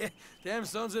 Them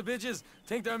sons of bitches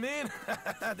think they're mean.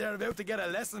 They're about to get a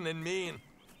lesson in mean.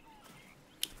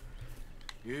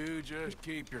 You just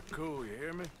keep your cool, you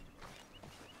hear me?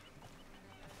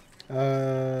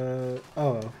 Oh,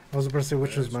 I was about to say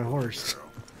which was my horse.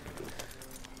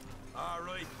 All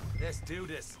right, let's do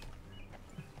this.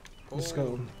 Let's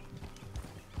go.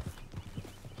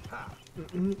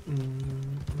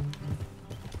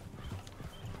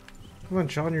 Come on,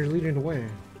 Sean, you're leading the way.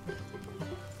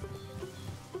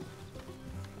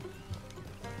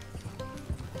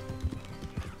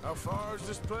 How far is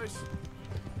this place?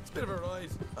 It's a bit of a ride,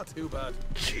 not too bad.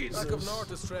 Jesus. Back up north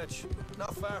a stretch,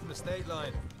 not far from the state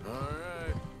line. All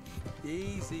right.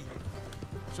 Easy.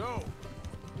 So,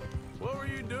 what were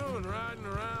you doing riding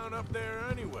around up there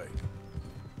anyway?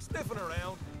 Sniffing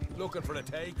around, looking for a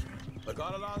take. I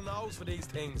got a long nose for these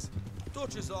things.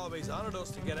 Dutch has always honoured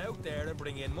us to get out there and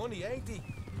bring in money, ain't he?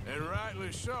 And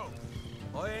rightly so.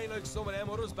 I ain't like some of them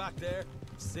others back there,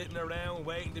 sitting around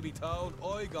waiting to be told.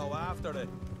 I go after it.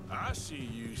 I see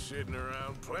you sitting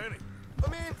around plenty. I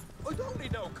mean, I don't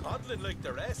need no coddling like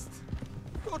the rest.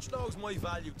 Dutch knows my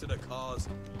value to the cause,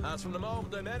 as from the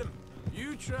moment I met him.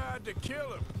 You tried to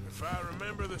kill him, if I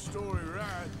remember the story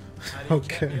right. And he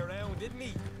kept me around, didn't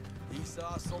he? He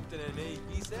saw something in me.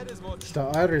 He said as much. It's the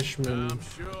Irishman. I'm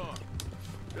sure.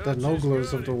 The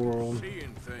no-glows of the world.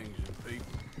 Seeing things in people.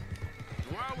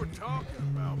 And while we're talking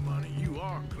about money, you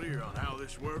are clear on how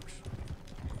this works.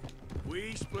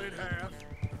 We split half.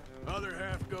 Other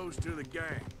half goes to the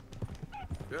gang.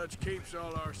 Dutch keeps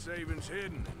all our savings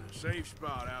hidden in a safe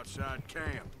spot outside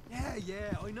camp.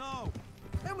 Yeah, I know.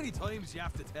 How many times you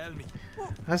have to tell me?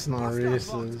 Well, that's not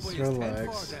racist.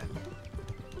 Relax.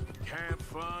 Camp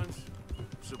funds,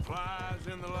 supplies,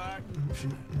 and the like.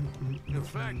 The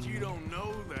fact you don't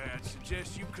know that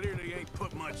suggests you clearly ain't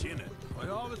put much in it. I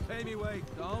always pay me weight,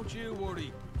 don't you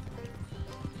worry.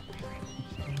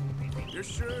 You're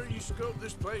sure you scoped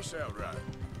this place out right?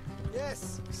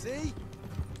 Yes, see?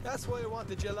 That's why I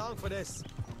wanted you along for this.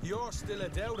 You're still a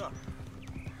doubter.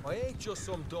 I ain't just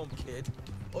some dumb kid.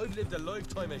 I've lived a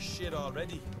lifetime of shit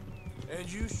already.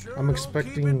 And you sure I'm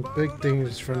expecting big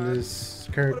things from this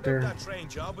character. What about that train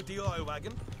job with the oil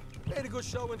wagon? Made a good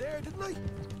show in there, didn't I?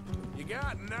 You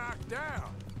got knocked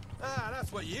out. Ah,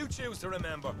 that's what you choose to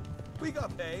remember. We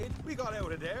got paid. We got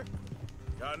out of there.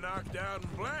 Got knocked out in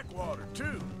Blackwater,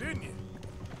 too, didn't you?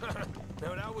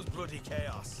 Now, that was bloody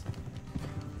chaos.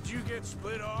 Did you get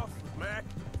split off with Mac?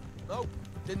 Nope,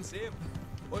 didn't see him.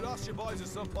 I lost your boys at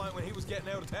some point when he was getting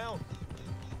out of town.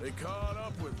 They caught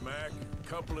up with Mac a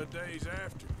couple of days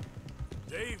after.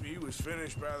 Davey was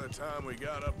finished by the time we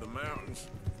got up the mountains.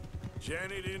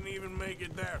 Jenny didn't even make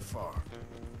it that far.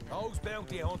 Those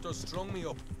bounty hunters strung me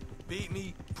up, beat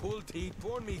me, pulled teeth,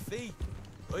 burned me feet.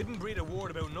 I didn't breathe a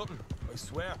word about nothing, I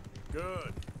swear.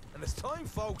 Good. And it's time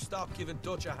folks stopped giving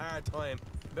Dutch a hard time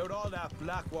about all that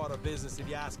Blackwater business, if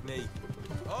you ask me.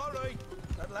 All right,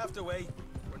 that'll have to wait.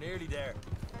 We're nearly there.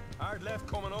 Hard left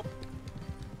coming up.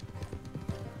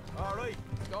 All right,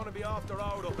 it's going to be off the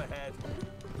road up ahead.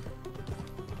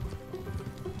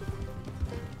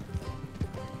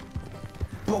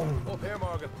 Boom. Up here,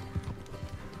 Morgan.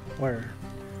 Where?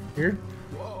 Here?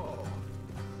 Whoa.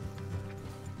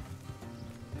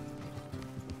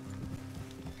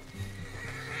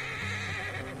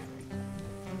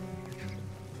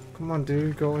 Come on,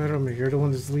 dude. Go ahead of me. You're the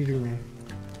one that's leading me.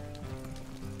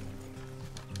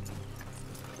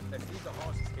 Let's leave the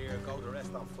horses here and go the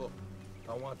rest on foot.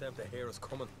 I want them to hear us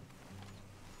coming.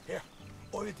 Here,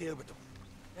 I'll deal with them.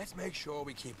 Let's make sure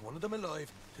we keep one of them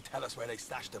alive to tell us where they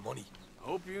stashed the money.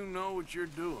 Hope you know what you're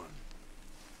doing.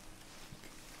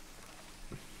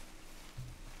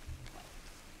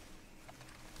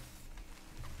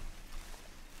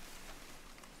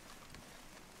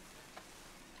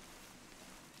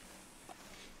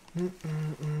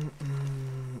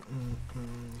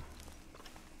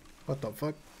 What the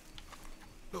fuck?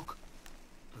 Look,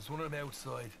 there's one of them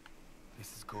outside.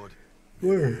 This is good.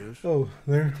 Where? Oh,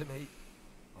 there. To me.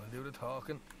 I'll do the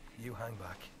talking. You hang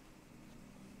back.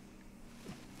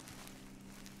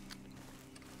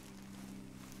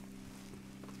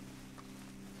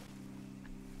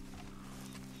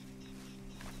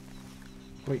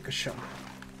 Wait, good shot.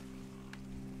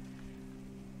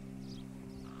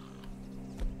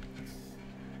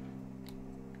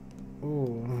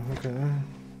 Oh, okay.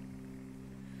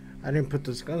 I didn't put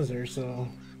those guns there, so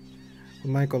we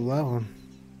might go loud.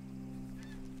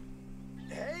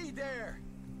 Hey there!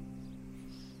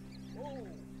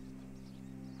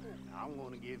 I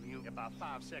want to give you about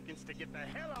 5 seconds to get the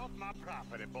hell off my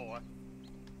property, boy.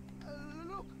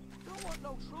 Look, don't want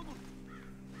no trouble.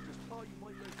 Just thought you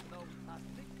might like to know we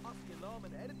passed big posse alarm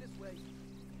and headed this way.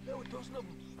 There were a dozen of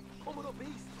them coming up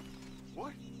east.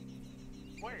 What?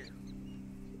 Where?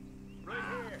 Right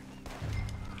here.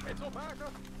 Heads up, Arthur.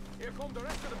 Here come the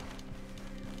rest of them.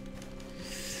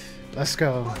 Let's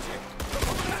go. Watch it. They're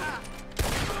coming out.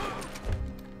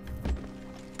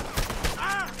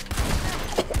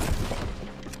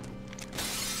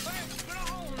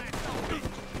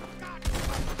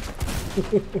 We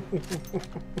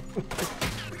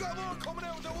got more coming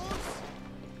out of the woods.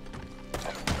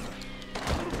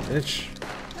 Bitch.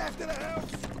 Left in the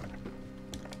house.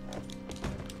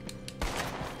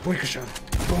 Wait, good shot.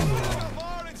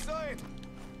 More inside.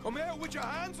 Come out with your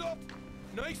hands up.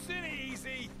 Nice and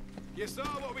easy. You saw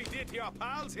what we did to your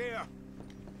pals here.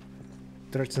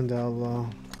 Threaten the outlaw.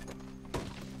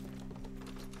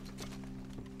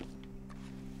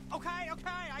 Okay,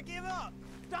 I give up.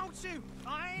 Don't shoot.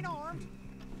 I ain't armed.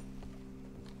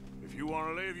 If you want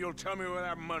to leave, you'll tell me where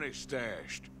that money's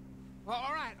stashed. Well,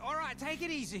 all right, take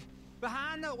it easy.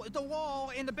 Behind the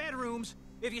wall in the bedrooms,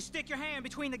 if you stick your hand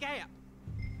between the gap.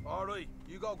 All right,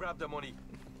 you go grab the money.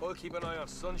 I'll keep an eye on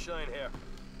Sunshine here.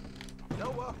 You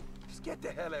know what? Just get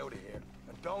the hell out of here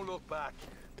and don't look back.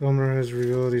 The owner has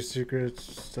revealed his secret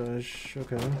stash.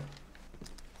 Okay.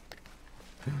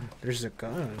 There's a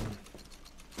gun.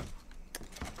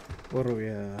 What do we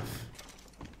have?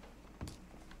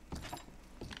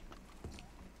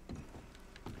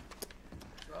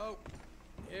 So,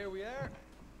 here we are.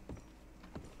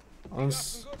 I Got was-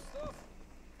 some good stuff.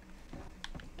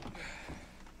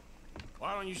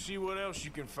 Why don't you see what else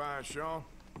you can find, Sean?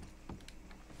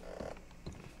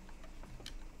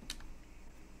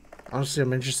 Honestly,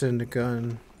 I'm interested in the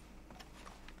gun.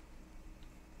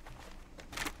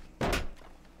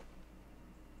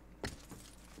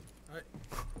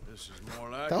 This is more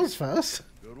like That was fast.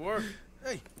 Good work.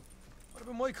 Hey, what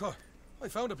about my car? I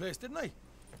found a place, didn't I?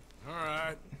 All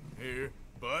right, here.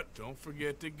 But don't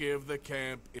forget to give the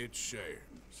camp its share.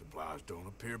 Supplies don't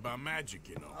appear by magic,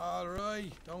 you know. All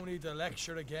right, don't need the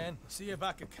lecture again. See you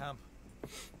back at camp.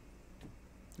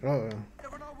 Oh.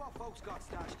 Never know what folks got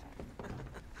stashed.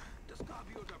 There's gotta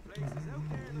be other places out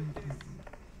there like this.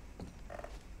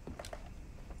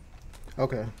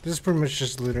 Okay, this is pretty much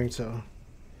just looting, so.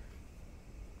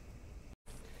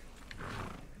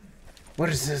 What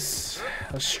is this?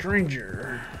 A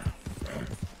stranger.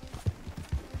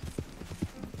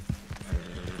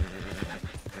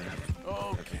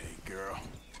 Okay, girl.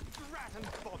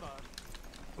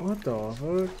 What the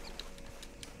fuck?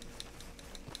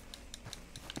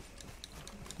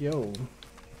 Yo.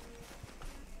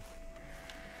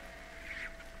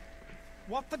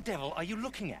 What the devil are you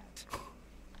looking at?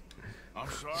 I'm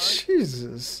sorry?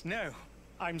 Jesus. No,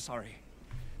 I'm sorry.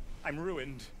 I'm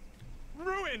ruined.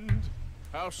 Ruined!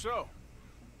 How so?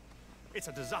 It's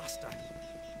a disaster.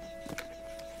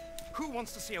 Who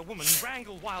wants to see a woman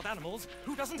wrangle wild animals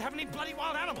who doesn't have any bloody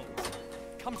wild animals?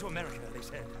 Come to America, they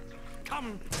said.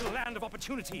 Come to the land of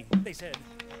opportunity, they said.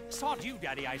 Sod you,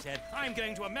 Daddy, I said. I'm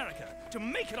going to America to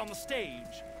make it on the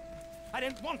stage. I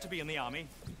didn't want to be in the army.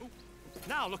 Ooh.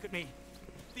 Now look at me.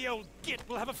 The old git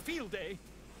will have a field day.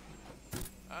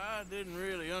 I didn't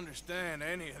really understand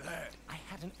any of that. I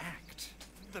had an act.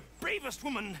 The bravest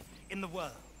woman in the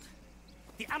world.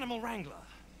 The animal wrangler.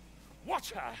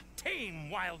 Watch her tame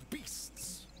wild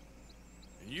beasts.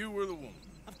 And you were the woman.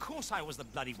 Of course I was the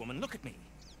bloody woman. Look at me.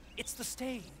 It's the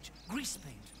stage. Grease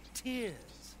paint.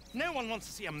 Tears. No one wants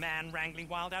to see a man wrangling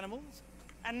wild animals.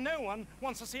 And no one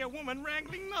wants to see a woman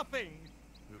wrangling nothing.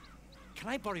 Can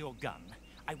I borrow your gun?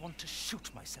 I want to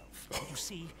shoot myself. You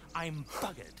see, I'm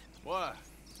buggered. Why?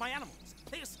 My animals.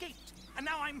 They escaped. And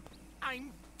now I'm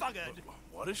buggered.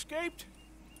 What escaped?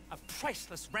 A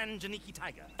priceless Ranjaniki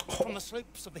tiger from the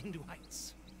slopes of the Hindu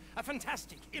Heights. A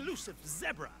fantastic, elusive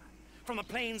zebra from the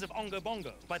plains of Ongo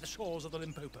Bongo by the shores of the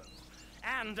Limpopo.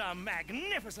 And a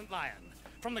magnificent lion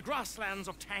from the grasslands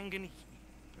of Tanganyika.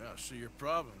 Yeah, I see your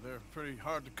problem. They're pretty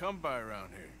hard to come by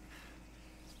around here.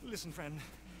 Listen, friend.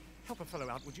 Help a fellow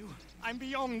out, would you? I'm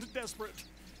beyond desperate.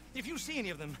 If you see any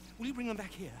of them, will you bring them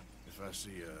back here? If I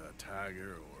see a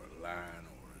tiger or a lion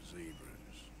or a zebra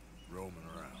just roaming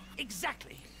around.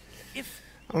 Exactly. If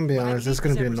I'm gonna be honest, it's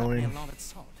gonna be annoying.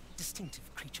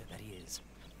 Distinctive creature that he is.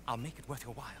 I'll make it worth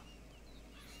your while.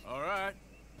 All right,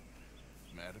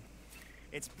 madam.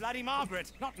 It's bloody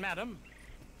Margaret, not madam.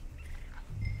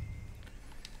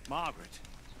 Margaret.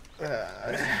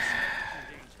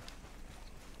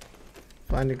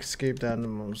 Find escaped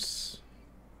animals.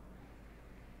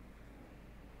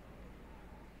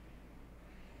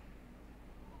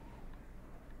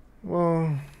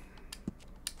 Well,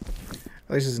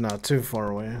 at least it's not too far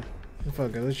away.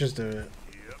 Fuck it, let's just do it.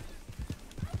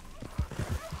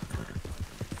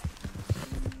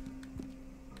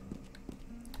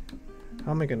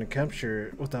 How am I gonna capture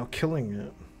it without killing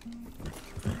it?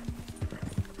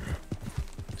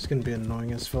 It's gonna be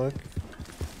annoying as fuck.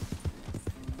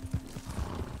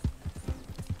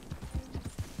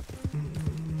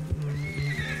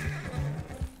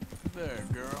 There,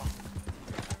 girl.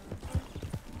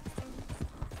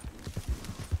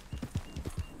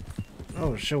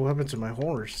 Oh shit, what happened to my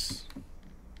horse?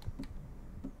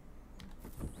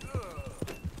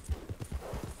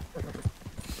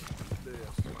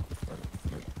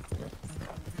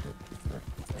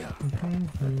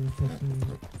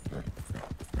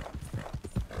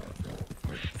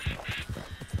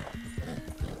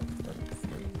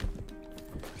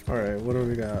 Alright, what do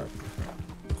we got?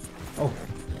 Oh.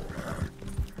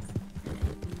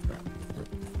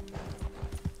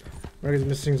 Margaret's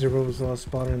missing, Zero was lost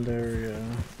spotted in the area.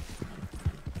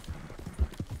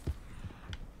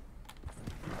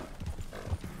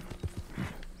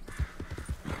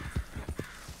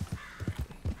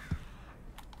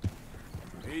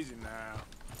 Easy now.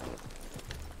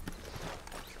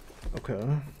 Okay.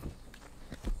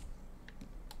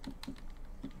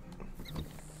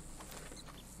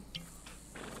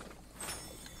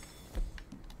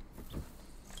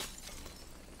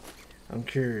 I'm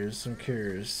curious, I'm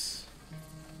curious.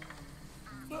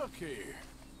 Look here.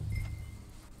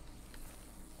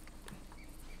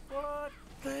 What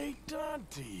they done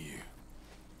to you?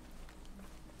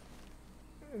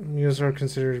 Mules are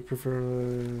considered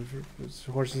prefer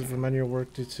horses for manual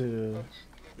work due to.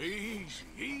 Easy,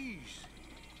 easy.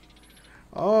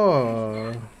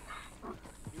 Oh.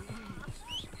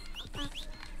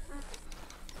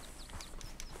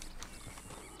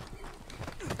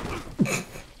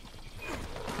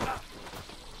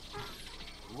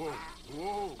 Whoa,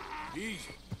 whoa,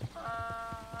 easy.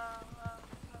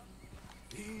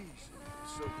 Easy,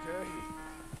 it's okay.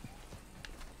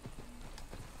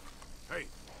 Hey,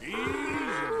 easy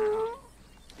now.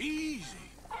 Easy.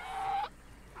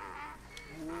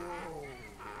 Whoa.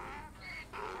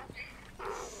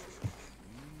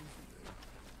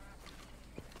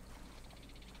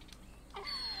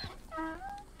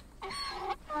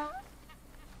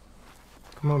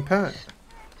 Come on, Pat.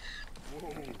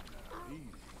 Whoa.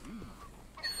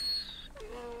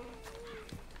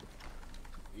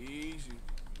 Easy.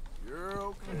 You're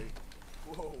okay.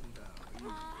 Whoa now.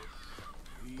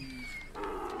 Easy. Easy.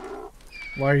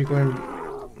 Why are you going?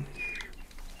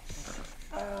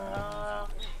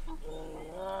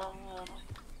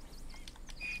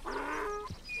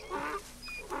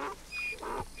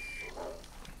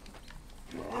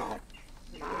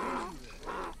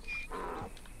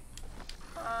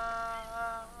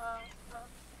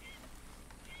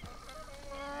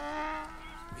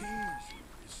 Easy.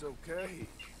 It's okay.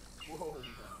 Whoa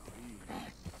now. Easy.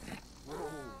 Whoa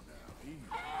now. Easy.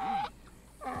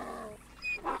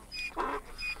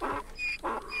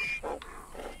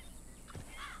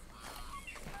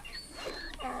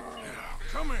 Now,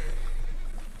 come here.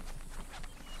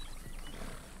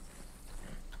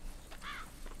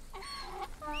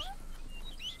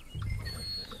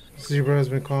 Zebra has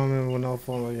been calm and will not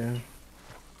follow you.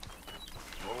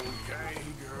 Okay,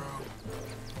 girl.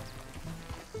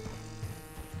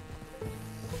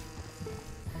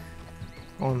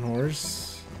 On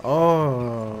horse.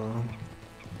 Oh.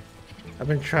 I've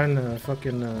been trying to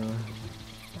fucking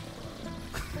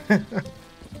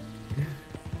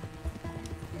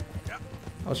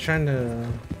I was trying to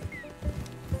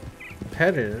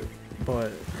pet it,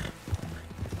 but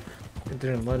it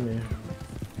didn't let me.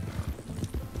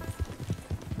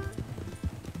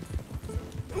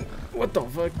 What the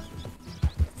fuck?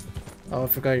 Oh, I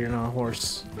forgot you're not a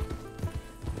horse.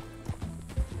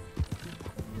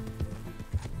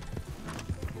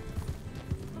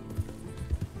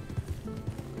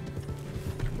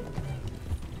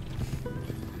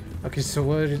 Okay, so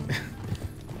what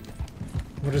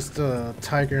is the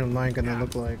tiger and lion gonna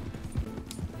look like?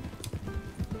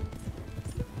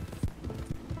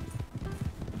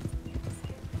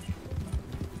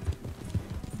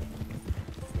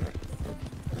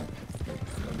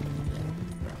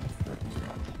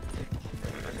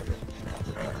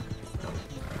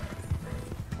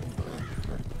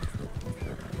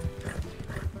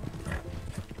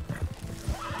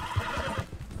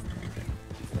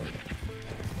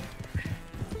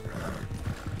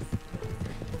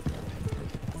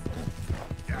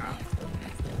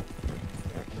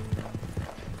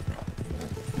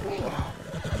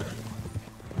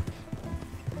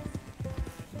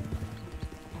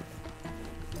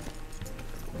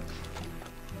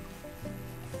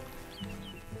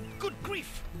 Good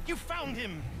grief! You found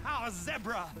him! Our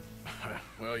zebra!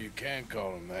 Well, you can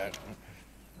call him that.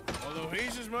 Although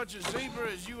he's as much a zebra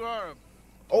as you are a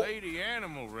Oh. lady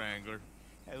animal wrangler.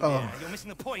 Oh, yeah, you're missing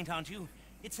the point, aren't you?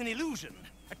 It's an illusion.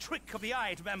 A trick of the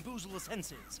eye to bamboozle the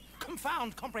senses.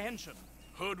 Confound comprehension.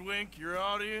 Hoodwink your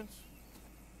audience?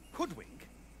 Hoodwink?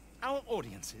 Our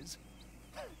audiences?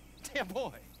 Dear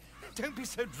boy, don't be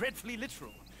so dreadfully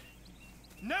literal.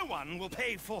 No one will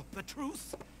pay for the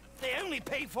truth. They only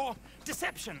pay for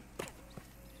deception.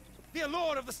 The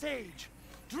allure of the stage.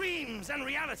 Dreams and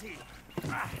reality.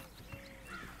 Ah.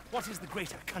 What is the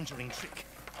greater conjuring trick?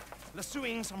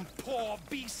 Lassoing some poor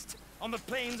beast on the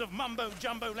plains of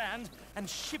mumbo-jumbo land and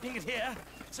shipping it here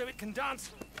so it can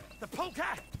dance the polka?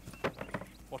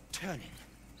 Or turning,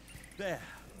 there,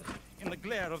 in the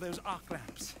glare of those arc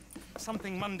lamps,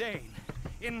 something mundane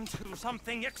into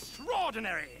something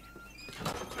extraordinary?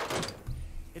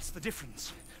 It's the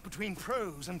difference between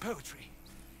prose and poetry.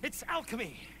 It's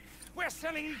alchemy. We're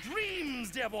selling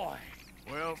dreams, dear boy.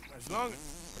 Well, as long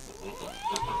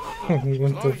What as the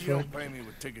you don't fuck? pay me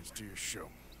with tickets to your show.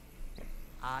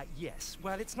 Yes.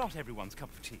 Well, it's not everyone's cup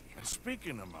of tea. And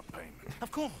speaking of my payment...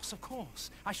 Of course, of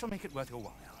course. I shall make it worth your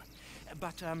while.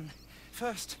 But,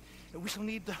 first, we shall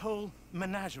need the whole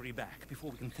menagerie back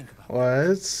before we can think about it.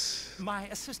 What? My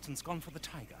assistant's gone for the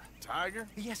tiger. Tiger?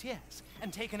 Yes, yes.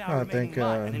 And taken Oh, our remaining thank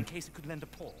lion God. in case it could lend a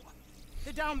paw.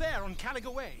 They're down there on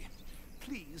Caligo Way.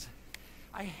 Please,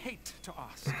 I hate to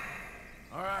ask.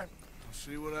 All right, I'll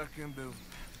see what I can do.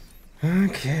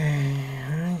 Okay.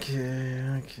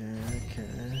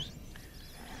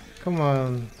 Come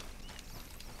on.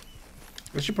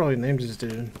 I should probably name this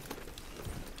dude.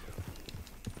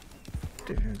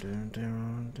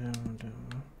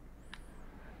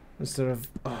 Instead of,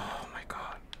 oh my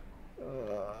god.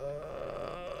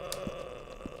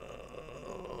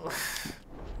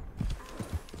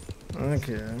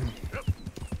 Okay.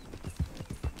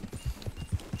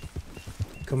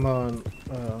 Come on.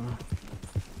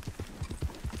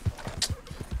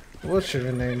 What should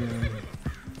I name him?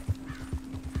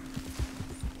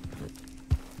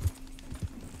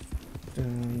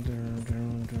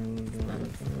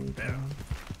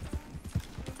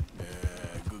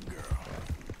 Good girl.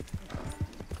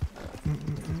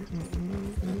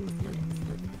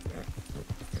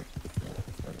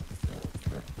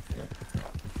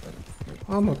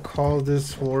 I'm gonna call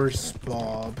this horse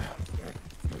Bob.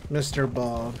 Mr.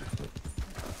 Bob.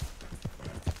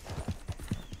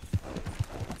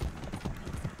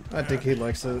 I think he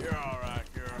likes it. You're all right,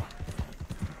 girl.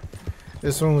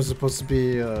 This one was supposed to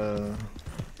be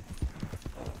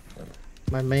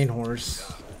my main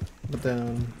horse, but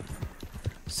then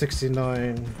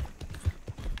 69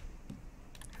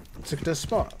 took this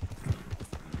spot.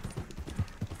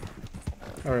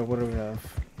 Alright, what do we have?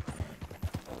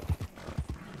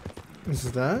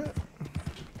 Is that?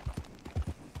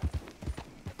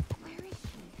 Where is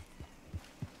she?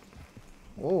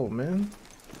 Oh man.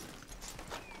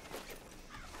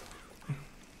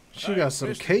 She Hey, got some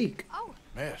mister. cake. Oh,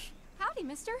 Miss, howdy,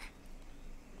 mister.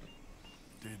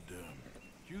 did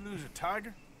you lose a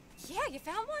tiger? Yeah, you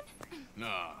found one? Nah,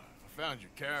 I found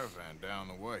your caravan down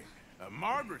the way.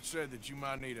 Margaret said that you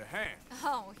might need a hand.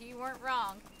 Oh, you weren't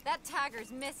wrong. That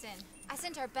tiger's missing. I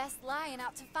sent our best lion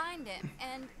out to find him,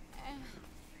 and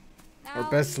now Our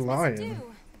best he's missing lion?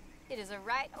 too. It is a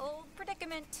right old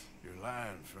predicament. You're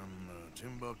lying from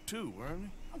Timbuktu, weren't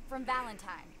you? From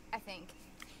Valentine, I think.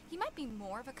 He might be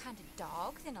more of a kind of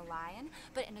dog than a lion,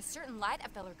 but in a certain light, a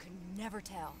feller could never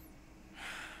tell.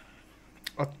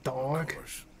 A dog? Of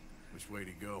course. Which way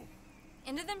to go?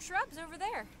 Into them shrubs over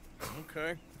there.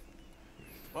 Okay.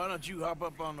 Why don't you hop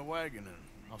up on the wagon and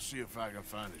I'll see if I can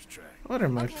find his track. What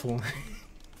am I fooling?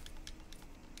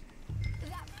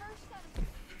 That first set of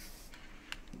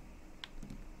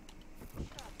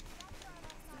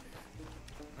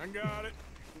I got it.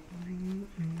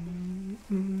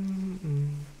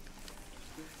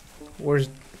 Where's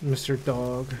Mr.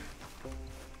 Dog?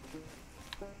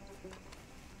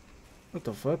 What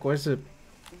the fuck? Why is it?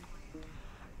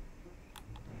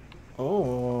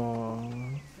 Oh.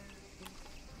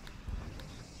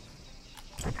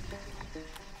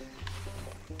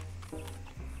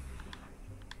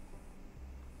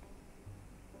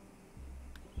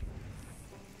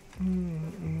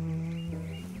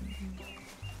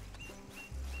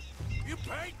 You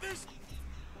paint this?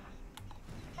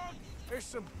 Oh, there's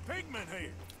some pigment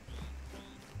here.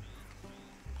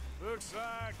 Looks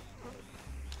like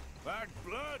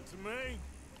blood to me.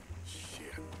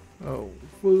 Shit. Oh,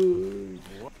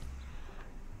 fuck. What?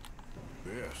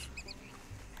 Yes.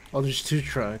 Oh, there's 2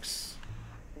 tracks.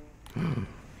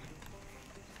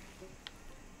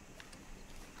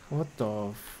 What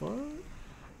the fuck?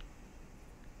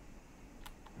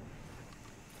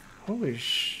 Holy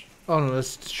sh... Oh no,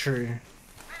 that's the tree.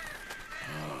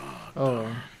 Oh.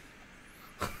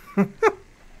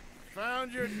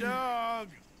 Found your dog.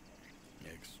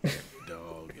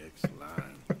 Ex-dog,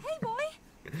 ex-lion. Hey, boy!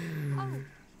 Oh.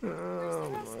 Oh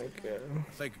my god.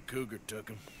 I think a cougar took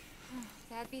him.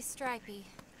 That'd be Stripey.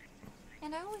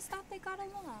 And I always thought they got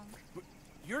along. But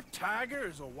your tiger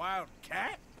is a wild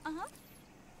cat? Uh-huh.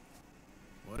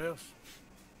 What else?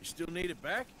 You still need it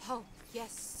back? Oh,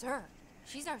 yes, sir.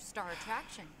 She's our star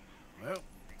attraction. Well,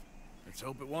 let's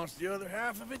hope it wants the other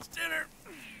half of its dinner.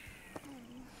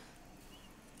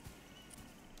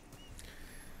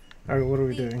 Alright, what are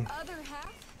we The doing? other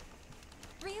half?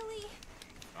 Really?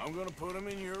 I'm gonna put him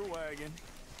in your wagon.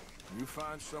 You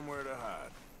find somewhere to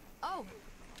hide. Oh.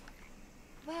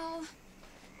 Well,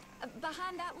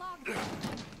 behind that log.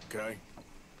 Okay.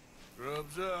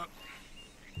 Grub's up.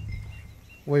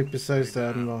 Wait, besides the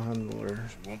animal handler.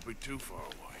 Won't be too far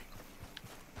away.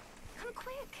 Come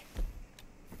quick.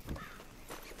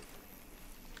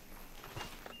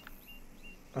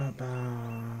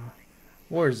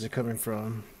 Where is it coming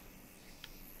from?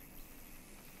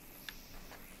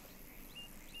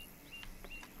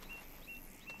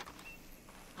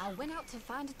 I went out to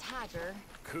find a tiger.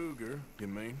 Cougar, you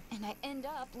mean? And I end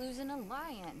up losing a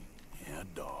lion. Yeah,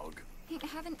 dog. Ain't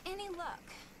having any luck.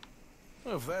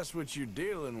 Well, if that's what you're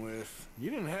dealing with, you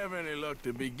didn't have any luck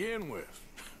to begin with.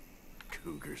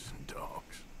 Cougars and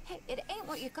dogs. Hey, it ain't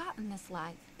what you got in this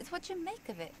life. It's what you make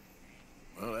of it.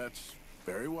 Well, that's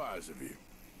very wise of you.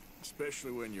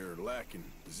 Especially when you're lacking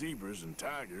zebras and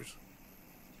tigers.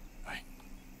 Hey,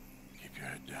 keep your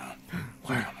head down.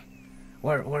 Where?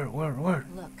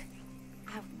 Look,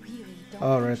 I really don't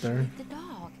Oh, right appreciate there. the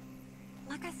dog.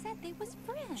 Like I said, they was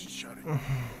friends. Shut it.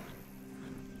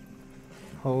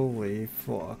 Holy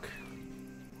fuck.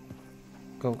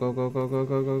 Go, go, go, go, go,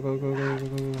 go, go, go, go, go,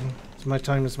 go, go. It's my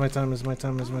time, it's my time, it's my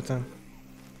time, it's my time.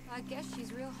 I guess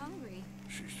she's real hungry.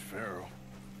 She's feral.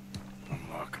 I'm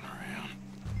locking her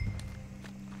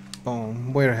in.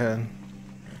 Boom. Wait ahead.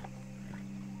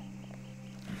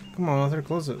 Come on, Arthur,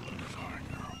 close it.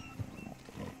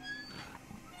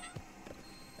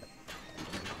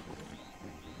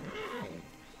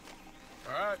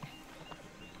 Alright.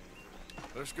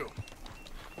 Let's go.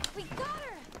 We got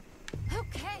her!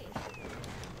 Okay.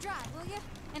 Drive, will you?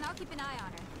 And I'll keep an eye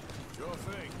on her. Sure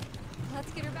thing.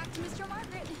 Let's get her back to Mr.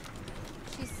 Margaret.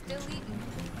 She's still eating.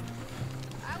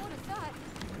 I would have thought,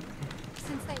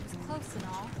 since they was close and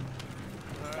all.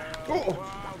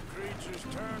 Wild creatures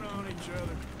turn on each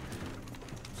other.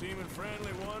 Seeming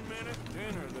friendly one minute,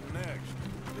 dinner the next.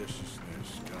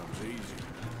 Viciousness comes easy.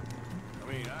 I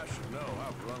mean, I should know.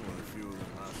 I've run with a few of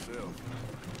them myself.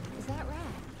 Is that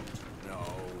right? No,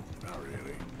 not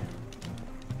really.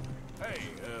 Hey,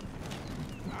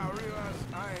 I realize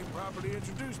I ain't properly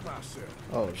introduced myself.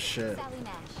 Oh shit. Sally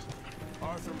Nash.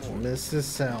 Arthur Moore. Mrs.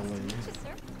 Sally.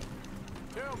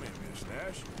 Tell me, Miss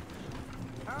Nash,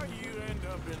 how you end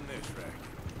up in this racket?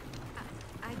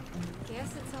 I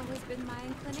guess it's always been my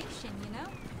inclination, you know?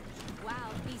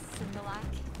 Wild beasts and the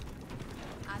like.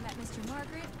 I met Mr.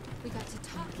 Margaret, we got to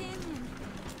talking,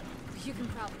 and you can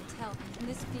probably tell, in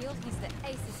this field, he's the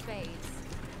ace of spades.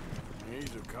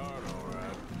 He's a card, all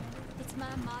right. It's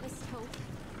my modest hope,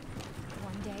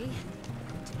 one day,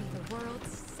 to be the world's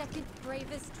second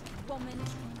bravest woman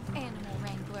animal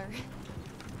wrangler.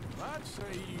 I'd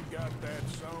say you got that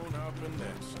sewn up and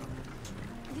then some.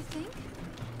 You think?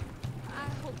 I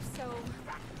hope so.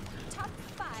 Top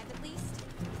 5, at least.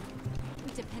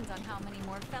 It depends on how many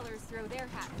more fellers throw their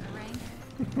hat in the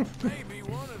ring. Maybe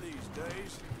one of these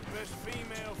days, the best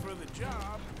female for the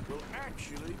job will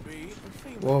actually be a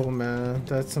female. Whoa, man,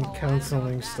 that's some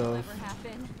counseling stuff. Never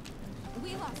happened.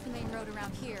 We lost the main road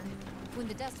around here when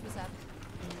the dust was up.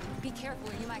 Be careful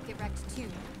or you might get wrecked too.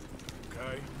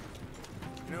 Okay.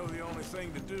 You know the only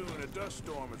thing to do in a dust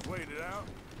storm is wait it out?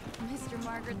 Mr.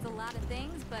 Margaret's a lot of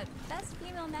things, but best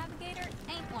female navigator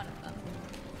ain't one of them.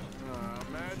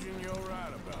 Imagine you're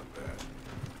right about that.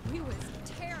 We was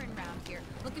tearing around here,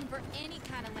 looking for any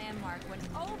kind of landmark when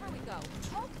over we go.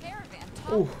 Whole caravan,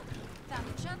 Ooh. found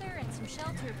each other and some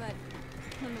shelter, but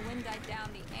when the wind died down,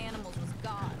 the animals was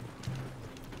gone.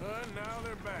 Now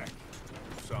they're back.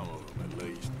 Some of them, at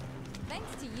least.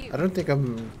 Thanks to you. I don't think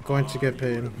I'm going to get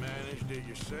paid. You managed it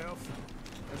yourself.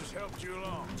 I just helped you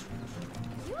along.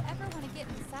 If you ever want to get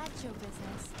in the sideshow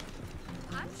business,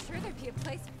 I'm sure there'd be a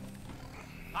place.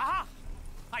 Aha!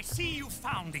 I see you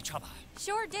found each other.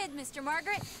 Sure did, Mr.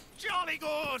 Margaret. Jolly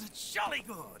good, jolly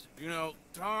good. You know,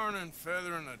 tarring and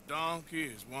feathering a donkey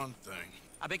is one thing.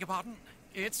 I beg your pardon?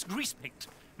 It's grease paint,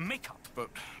 makeup. But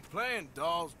playing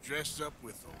dolls dressed up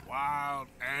with a wild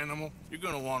animal, you're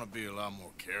gonna want to be a lot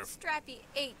more careful. Strappy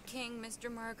ate King,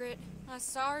 Mr. Margaret. I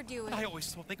saw her do it. I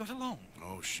always thought they got along.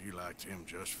 Oh, she liked him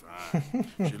just fine.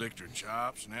 She licked her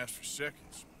chops and asked for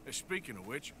seconds. Hey, speaking of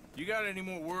which, you got any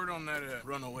more word on that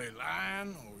runaway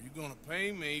lion, or are you gonna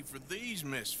pay me for these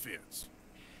misfits?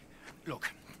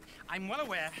 Look, I'm well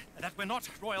aware that we're not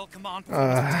Royal Command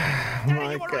performers.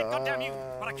 My you were right, God. goddamn you.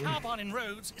 But a carbine in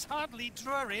Rhodes is hardly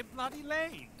Drury Bloody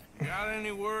Lane. Got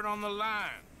any word on the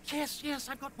lion? Yes,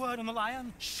 I've got word on the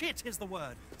lion. Shit is the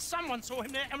word. Someone saw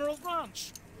him near Emerald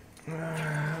Ranch.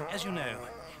 As you know,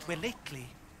 we're lately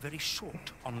very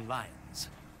short on lions.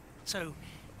 So,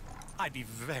 I'd be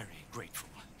very grateful.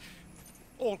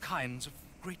 All kinds of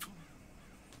grateful.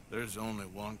 There's only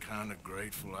one kind of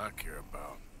grateful I care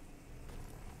about.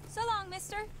 So long,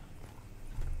 mister.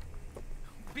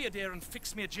 Be a dear and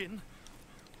fix me a gin.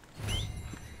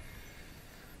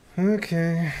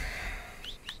 Okay.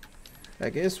 I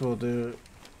guess we'll do it.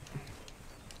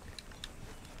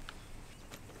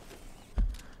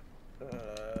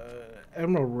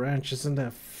 Emerald Ranch isn't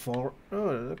that far. Oh,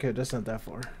 okay, that's not that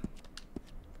far.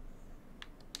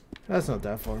 That's not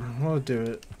that far. We'll do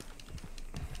it.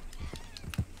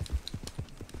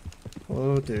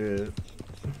 We'll do it.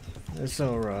 It's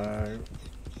alright.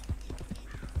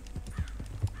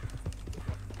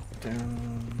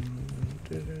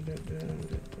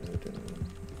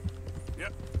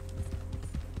 Yep.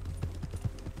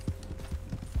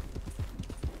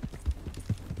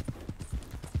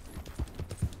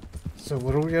 So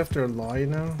what are we after, a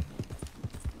lion now?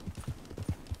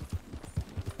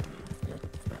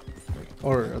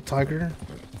 Or a tiger?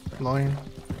 Lion?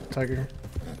 Tiger?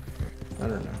 I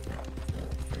don't know.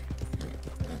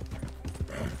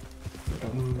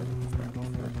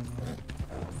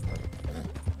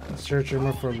 Search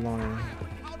room for a lion.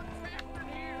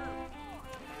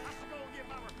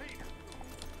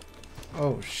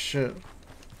 Oh shit.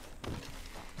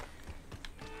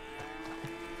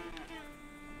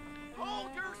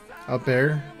 A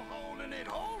bear?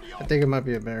 I think it might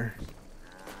be a bear.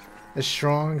 It's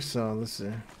strong, so let's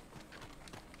see.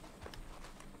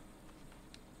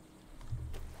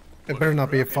 It better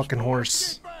not be a fucking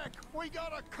horse. We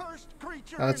got a cursed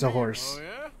creature. That's a horse. Oh,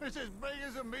 yeah? It's as big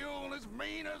as a mule and as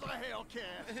mean as a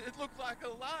hellcat. It looked like a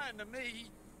lion to me.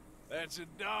 That's a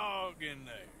dog in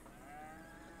there.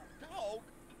 Dog?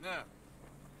 Now,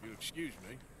 if you'll excuse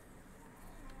me.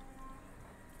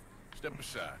 Step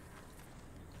aside.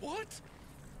 What?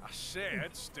 I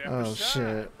said step Oh aside.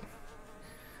 shit.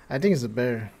 I think it's a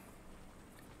bear.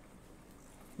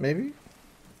 Maybe?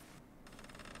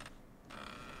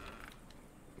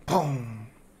 Boom.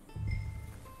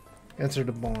 Enter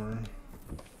the barn.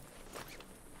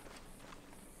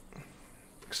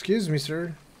 Excuse me,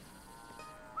 sir.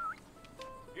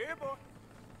 Yeah, boy.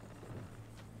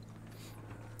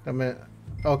 I mean,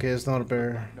 okay, it's not a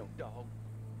bear. No dog.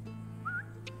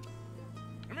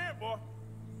 Come here, boy.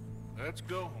 Let's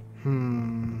go.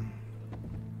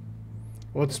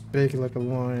 What's big like a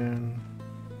lion?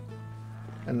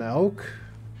 An elk?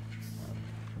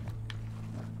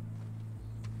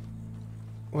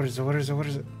 What is it? What is it? What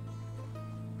is it?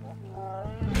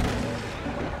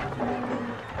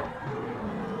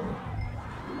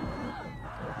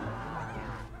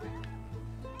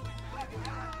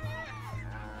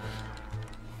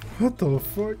 What the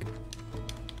fuck?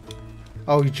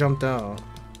 Oh, he jumped out.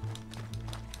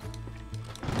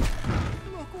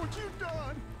 Look what you've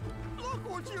done. Look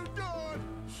what you've done.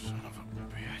 Son of a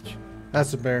bitch.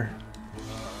 That's a bear.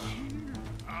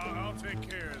 I'll take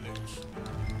care of this.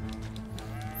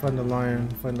 Find the lion,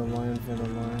 find the lion, find the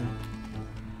lion.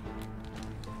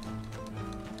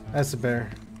 That's a bear.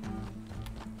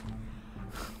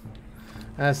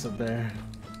 That's a bear.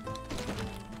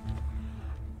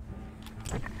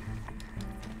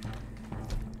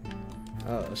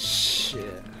 Oh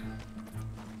shit.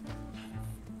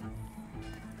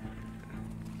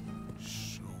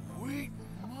 Sweet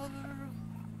mother.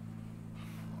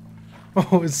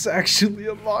 Oh, it's actually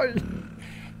a lion.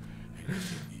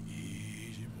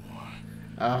 Easy, boy.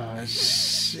 Oh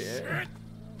shit.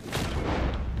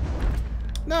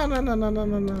 No, no, no, no, no,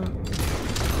 no, no.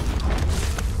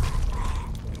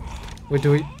 Wait,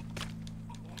 do we?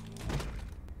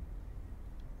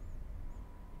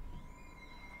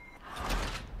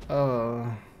 Oh.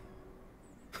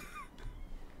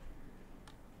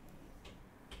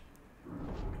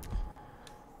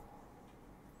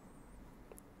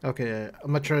 Okay, I'm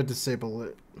gonna try to disable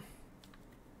it.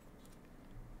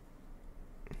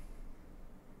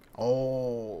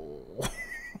 Oh.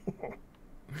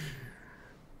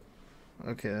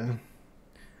 Okay.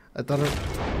 I thought it...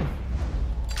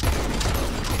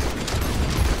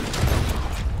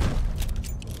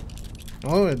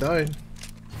 Oh, it died.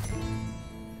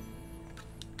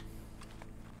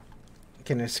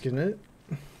 Can I skin it?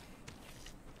 He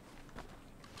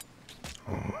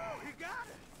got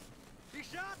it! He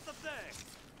shot the thing!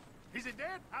 Is it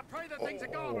dead? I pray that thing's a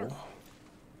goner.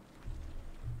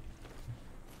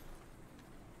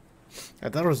 I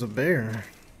thought it was a bear.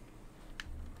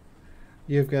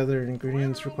 You have gathered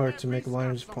ingredients required to make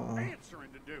lion's paw.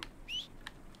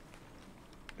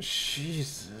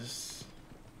 Jesus.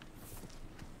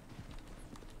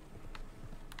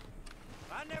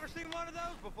 I've never seen one of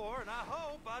those before, and I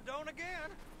hope I don't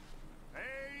again.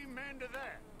 Amen to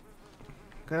that.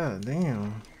 God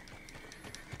damn.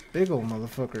 Big old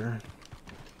motherfucker.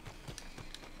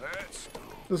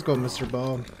 Let's go, Mr.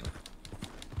 Bob.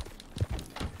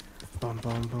 Bum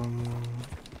bum bum.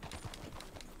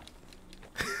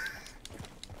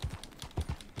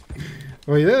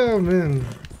 Oh yeah, man.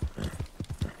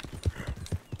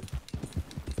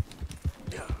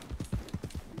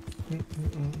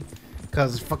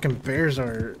 Cause fucking bears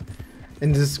are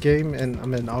in this game, and I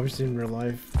mean obviously in real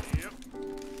life.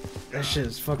 That shit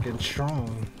is fucking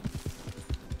strong.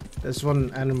 That's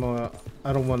one animal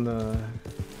I don't want to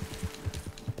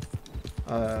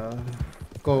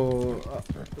go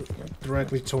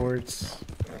directly towards.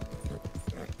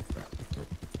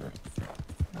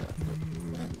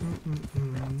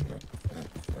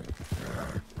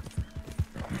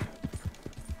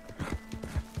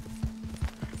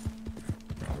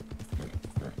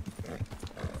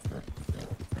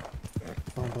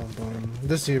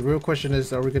 This the real question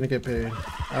is, are we gonna get paid?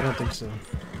 I don't think so.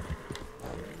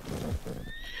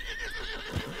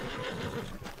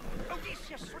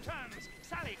 Odysseus returns.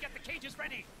 Sally, get the cages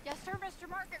ready. Yes, sir, Mr.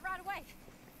 Market, right away.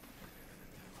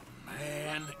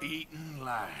 Man-eating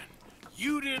lion.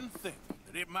 You didn't think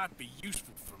that it might be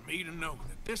useful for me to know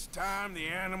that this time the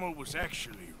animal was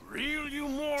actually real, you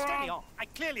moron? Steady on. I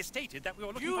clearly stated that we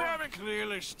were looking for... You haven't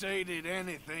clearly stated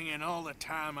anything in all the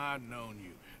time I've known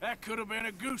you. That could have been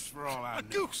a goose for all I know. A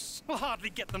goose will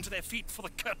hardly get them to their feet for the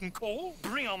curtain call.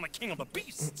 Bring on the king of the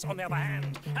beasts, on the other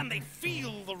hand, and they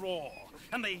feel the roar.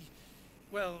 And they,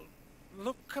 well,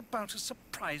 look about as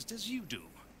surprised as you do.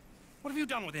 What have you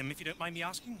done with him, if you don't mind me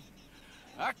asking?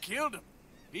 I killed him.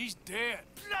 He's dead.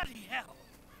 Bloody hell.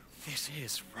 This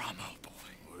is Ramo, boy.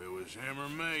 Well, it was him or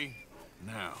me.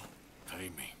 Now, pay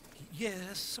me.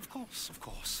 Yes, of course, of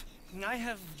course. I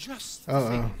have just the Uh-oh.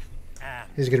 thing. And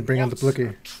He's gonna bring out the what blicky.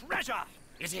 a treasure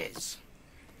it is.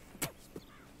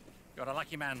 You're a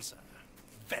lucky man, sir.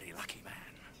 Very lucky man.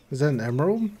 Is that an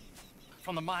emerald?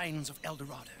 From the mines of El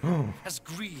Dorado. Oh. As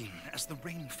green as the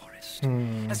rainforest.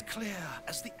 Hmm. As clear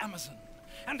as the Amazon.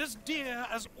 And as dear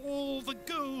as all the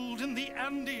gold in the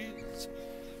Andes.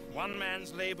 One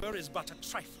man's labor is but a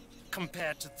trifle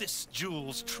compared to this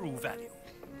jewel's true value.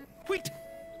 Wait!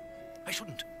 I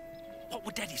shouldn't. What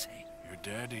would Daddy say? Your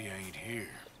daddy ain't here,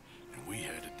 and we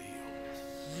had a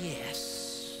deal.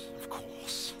 Yes, of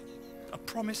course. A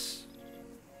promise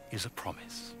is a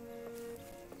promise.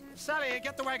 Sally,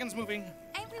 get the wagons moving.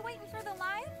 Ain't we waiting for the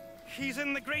lion? He's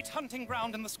in the great hunting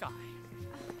ground in the sky.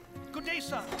 Good day,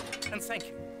 sir, and thank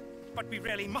you. But we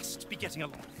really must be getting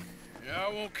along. Yeah,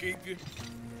 I won't keep you.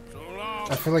 So long.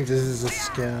 I feel like this is a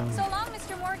scam. So long,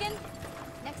 Mr. Morgan.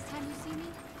 Next time you see me,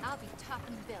 I'll be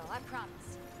topping the bill, I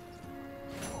promise.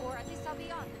 Or at least I'll be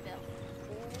on the bill.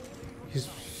 He's...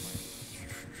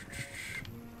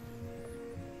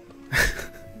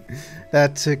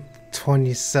 That took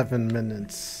 27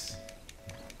 minutes.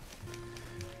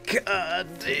 God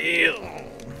damn.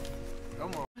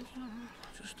 Come on.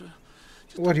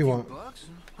 What do you want? Bucks,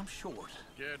 I'm short.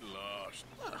 Get lost.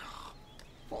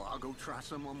 Well, I'll go try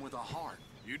someone with a heart.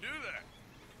 You do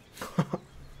that.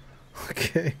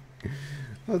 Okay.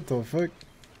 What the fuck?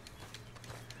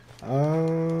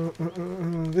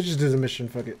 Let's just do the mission.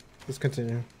 Fuck it. Let's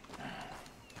continue.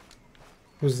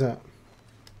 Who's that?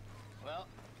 Well,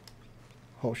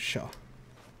 Oh, Shaw.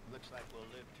 looks like we'll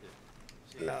live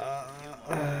to see.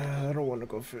 I don't want to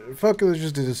go for it. Fuck it. Let's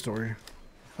just do the story.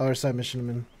 Our side mission I'm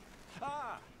in.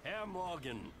 Ah, Herr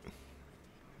Morgan.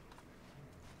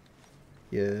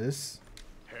 Yes.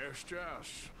 Herr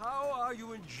Strauss. How are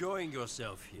you enjoying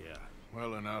yourself here?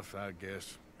 Well enough, I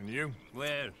guess. And you?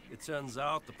 Well, it turns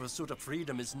out the pursuit of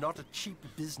freedom is not a cheap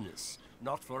business.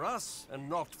 Not for us, and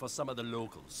not for some of the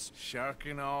locals.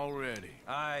 Sharking already.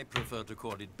 I prefer to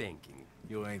call it banking.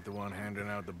 You ain't the one handing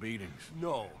out the beatings.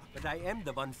 No, but I am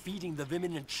the one feeding the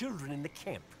women and children in the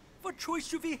camp. What choice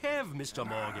do we have, Mr.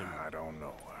 Morgan? I don't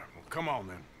know. Well, come on,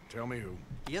 then. Tell me who.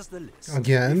 Here's the list.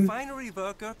 Again? Refinery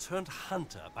worker turned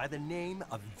hunter by the name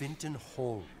of Vinton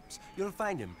Holmes. You'll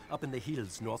find him up in the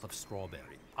hills north of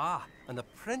Strawberry. Ah, an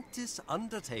apprentice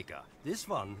undertaker. This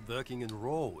one working in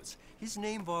Rose. His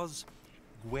name was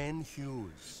Gwen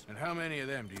Hughes. And how many of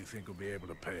them do you think will be able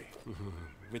to pay?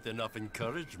 With enough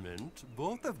encouragement,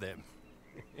 both of them.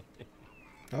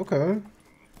 Okay.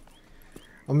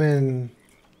 I mean,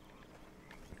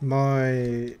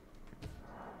 my...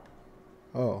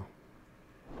 Oh.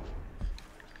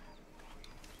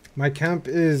 My camp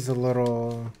is a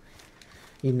little,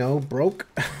 you know, broke.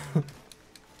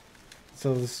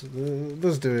 So let's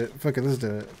do it. Fuck it, let's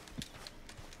do it.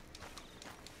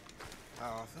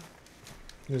 Arthur?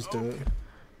 Let's do it.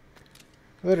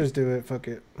 Let us do it, fuck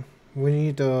it. We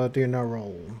need to do our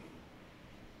roll.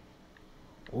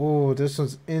 Oh, this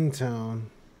one's in town.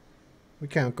 We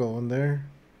can't go in there.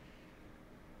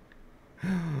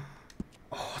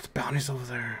 Oh, the bounty's over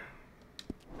there.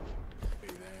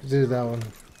 Let's do that one.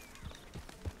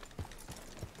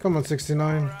 Come on,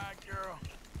 69.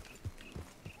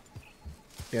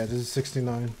 Yeah, this is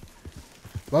 69.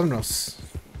 Vámonos.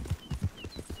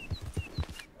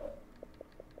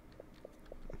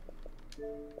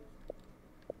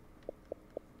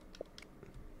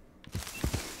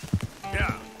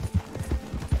 Yeah.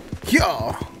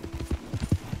 Yeah.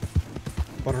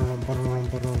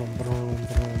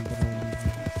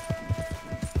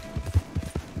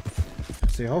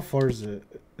 See, how far is it?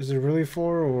 Is it really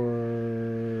far,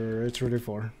 or it's really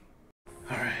far?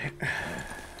 All right.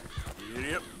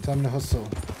 Yep. Time to hustle.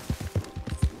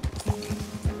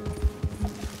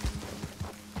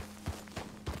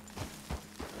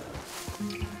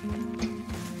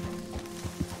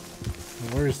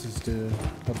 Where is this dude?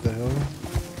 Up the hill?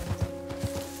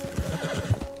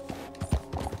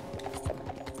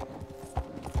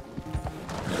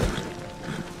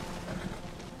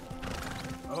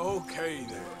 Okay,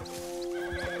 then.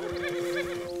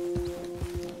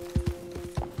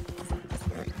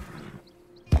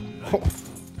 Oh.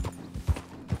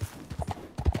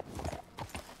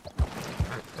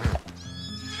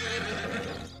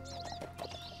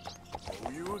 Oh,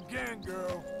 you again,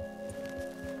 girl.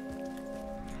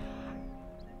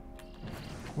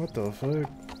 What the fuck?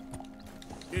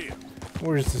 Yeah.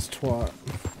 Where's this twat?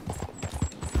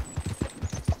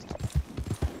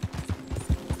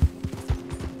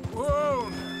 Whoa!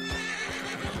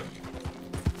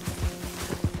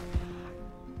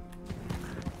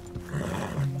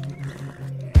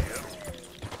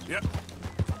 Yep.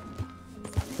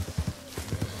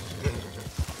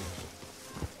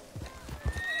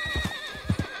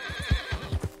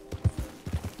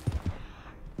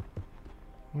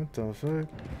 What the fuck?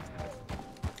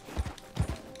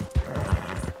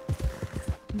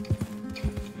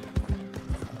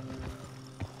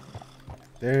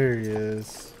 There he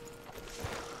is.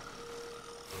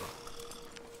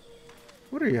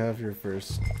 What do you have here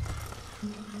first?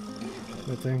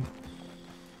 Nothing.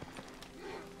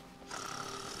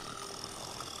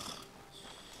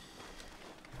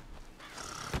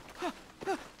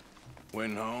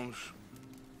 Win, Holmes.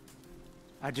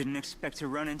 I didn't expect to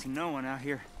run into no one out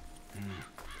here.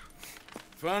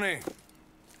 Funny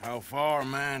how far a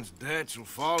man's debts will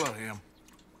follow him.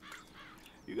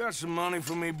 You got some money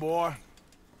for me, boy?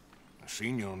 I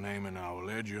seen your name in our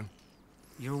ledger.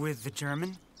 You're with the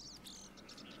German?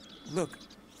 Look,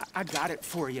 I got it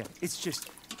for you. It's just,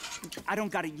 I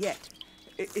don't got it yet.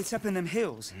 It's up in them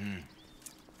hills.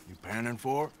 You panning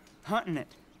for it? Hunting it.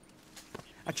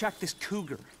 I tracked this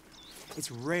cougar.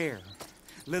 It's rare.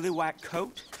 Lily white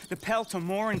coat. The pelt will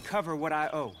more and cover what I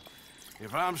owe.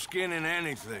 If I'm skinning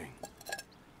anything,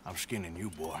 I'm skinning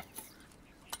you, boy.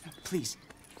 Please,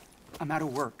 I'm out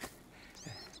of work.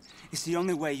 It's the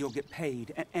only way you'll get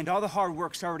paid, and all the hard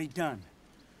work's already done.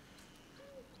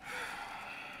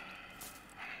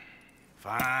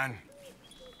 Fine.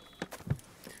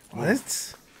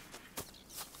 What?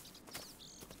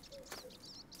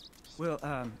 We'll,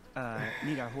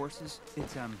 need our horses.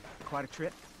 It's, quite a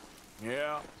trip.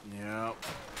 Yeah. Yep.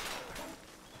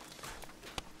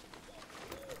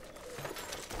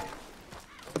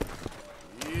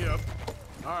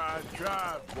 All right,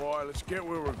 drive, boy. Let's get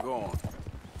where we're going.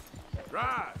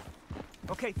 Drive.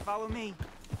 Okay, follow me.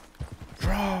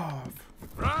 Drive.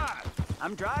 Drive.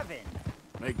 I'm driving.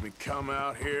 Make me come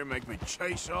out here, make me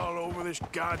chase all over this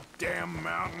goddamn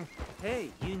mountain. Hey,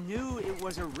 you knew it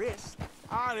was a risk.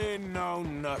 I didn't know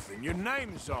nothing. Your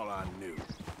name's all I knew.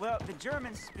 Well, the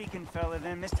German-speaking fella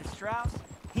then, Mr. Strauss,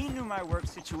 He knew my work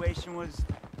situation was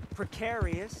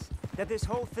precarious, that this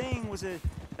whole thing was a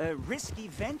risky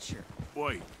venture.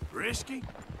 Wait, risky?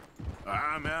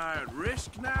 Am I at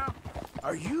risk now?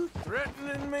 Are you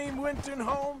threatening me, Winton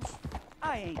Holmes?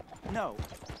 I ain't. No,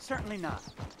 certainly not.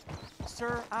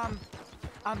 Sir,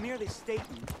 I'm merely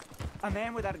stating, a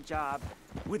man without a job,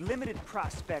 with limited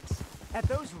prospects, at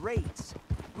those rates,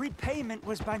 repayment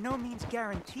was by no means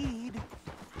guaranteed.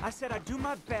 I said I'd do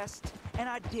my best, and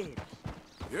I did.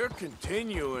 You're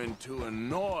continuing to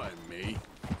annoy me.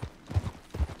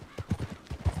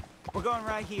 We're going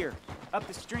right here, up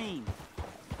the stream.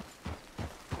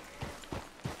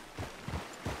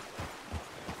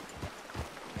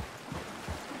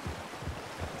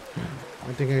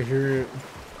 I think I hear it.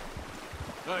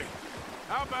 Hey,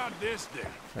 how about this then?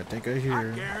 I think I hear I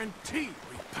it. guarantee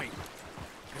repayment.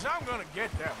 Because I'm gonna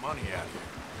get that money out of here.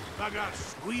 If I gotta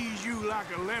squeeze you like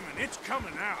a lemon, it's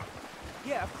coming out.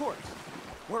 Yeah, of course.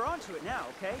 We're onto it now,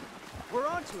 okay? We're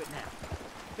onto it now.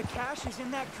 The cash is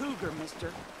in that cougar,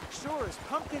 mister. Sure as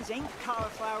pumpkins ain't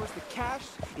cauliflowers, the cash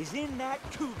is in that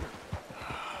cougar.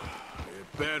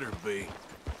 It better be.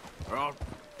 Or I'll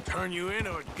turn you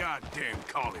into a goddamn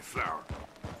cauliflower.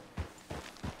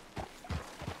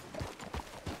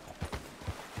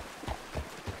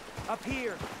 Up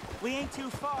here. We ain't too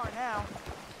far now.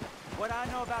 What I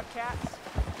know about cats,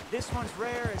 this one's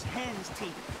rare as hen's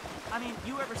teeth. I mean,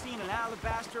 you ever seen an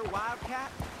alabaster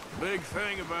wildcat? Big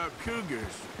thing about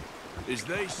cougars is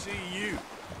they see you,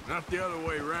 not the other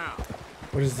way around.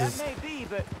 What is this? That may be,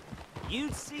 but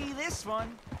you'd see this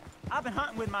one. I've been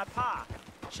hunting with my pa.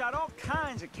 Shot all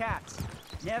kinds of cats.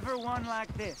 Never one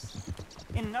like this.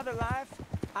 In another life,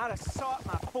 I'd have sought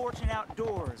my fortune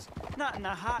outdoors, not in the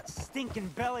hot, stinking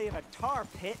belly of a tar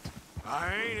pit.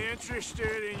 I ain't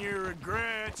interested in your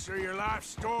regrets or your life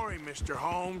story, Mr.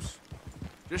 Holmes.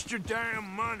 Just your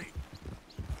damn money.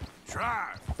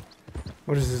 Drive.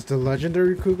 What is this, the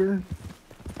legendary cougar?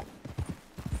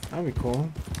 That'd be cool.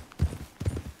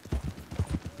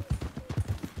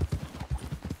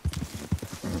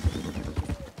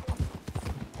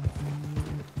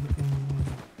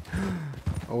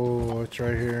 Oh, it's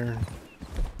right here.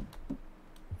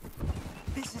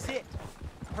 This is it.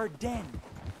 Her den.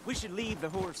 We should leave the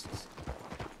horses.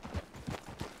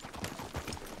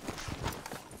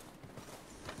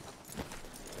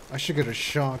 I should get a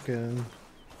shotgun.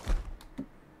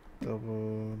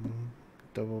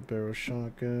 Double barrel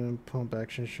shotgun, pump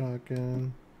action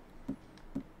shotgun.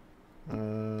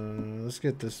 Let's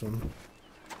get this one.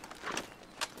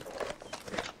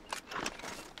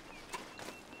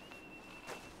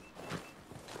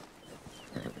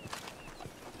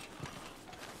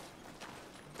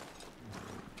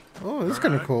 Oh, that's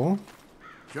kind of cool.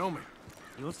 Show me.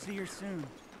 You'll see her soon.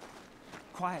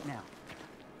 Quiet now.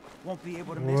 Won't be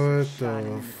able to miss What her shining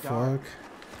the in the dark. fuck?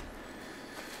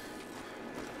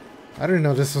 I didn't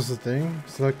know this was a thing.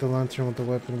 Select the lantern with the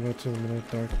weapon and go to eliminate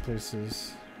dark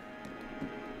places.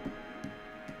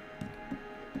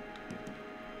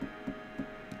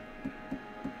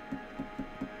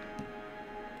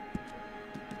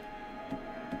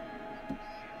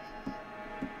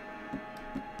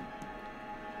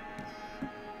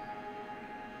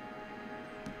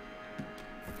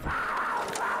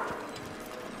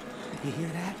 You hear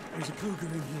that? There's a cougar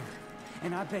in here.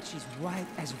 And I bet she's white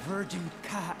as virgin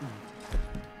cotton.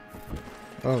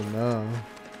 Oh no.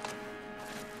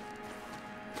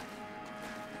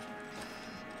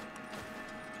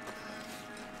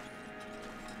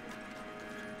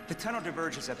 The tunnel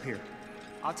diverges up here.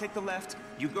 I'll take the left,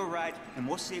 you go right, and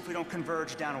we'll see if we don't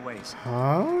converge down a ways.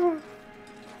 Huh?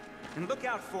 And look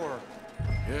out for her.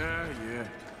 Yeah.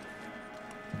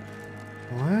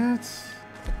 What?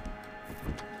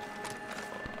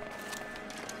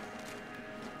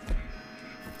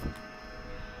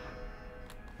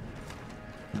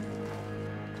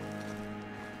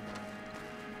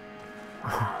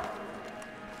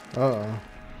 Uh-oh.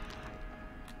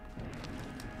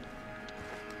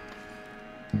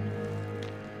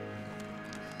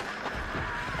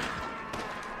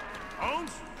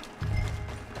 Holmes?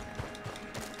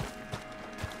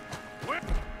 Where?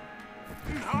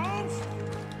 Holmes?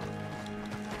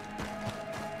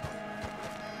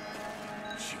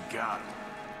 She got him.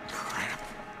 Crap.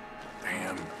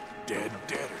 Damn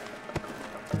deader.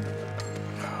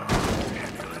 Oh,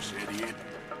 penniless idiot.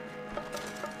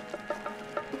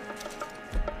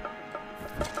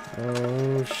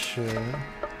 Oh shit.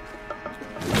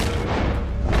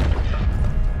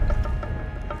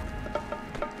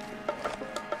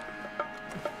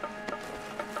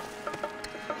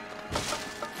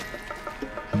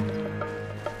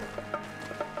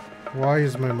 Why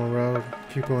is my morale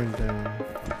Keep going down.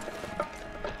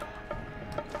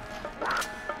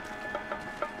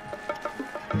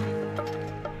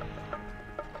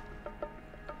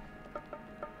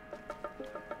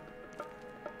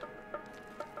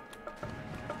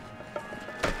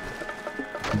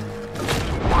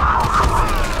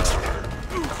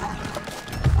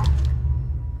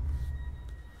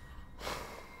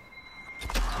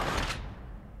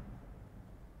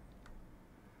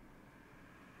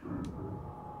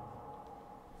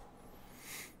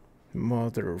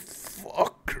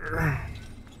 Motherfucker.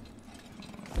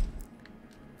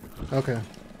 Okay.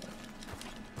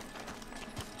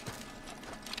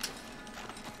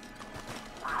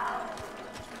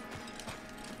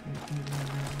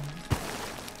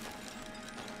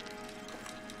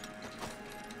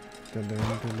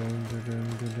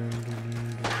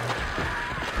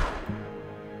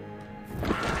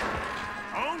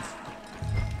 Holmes?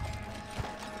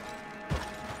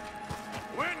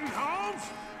 Winton Holmes?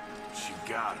 She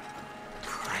got him.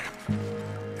 Crap.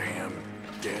 Damn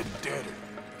deader.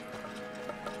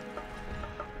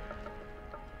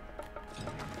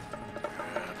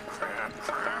 Crap.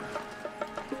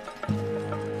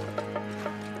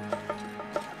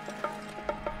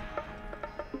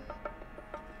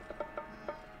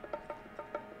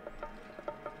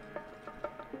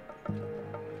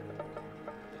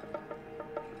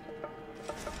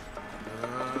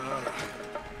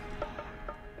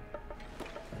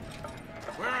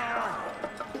 Where are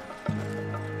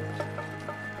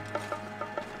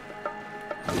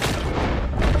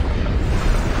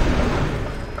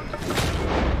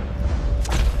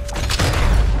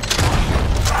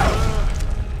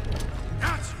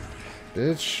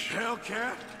Bitch.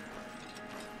 Hellcat?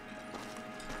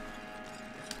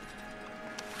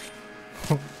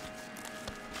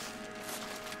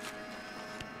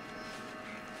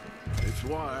 It's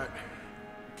white.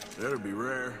 That'll be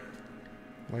rare.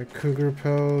 White cougar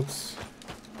pelts.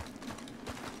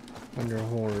 On your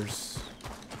horse.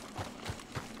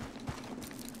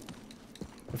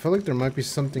 I feel like there might be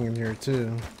something in here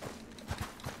too.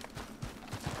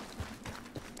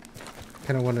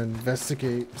 Kind of want to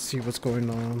investigate, see what's going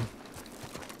on.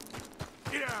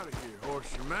 Get out of here,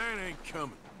 horse. Your man ain't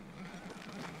coming.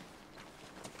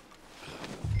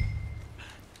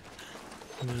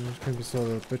 There's gonna be some of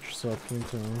the butcher shop in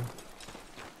town.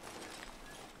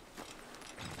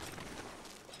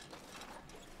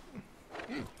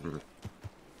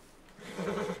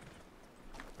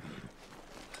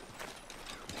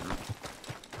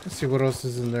 Let's see what else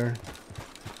is in there.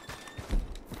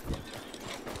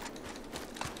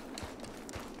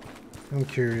 I'm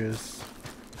curious.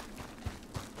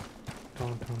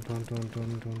 Dun.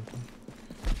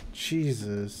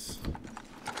 Jesus.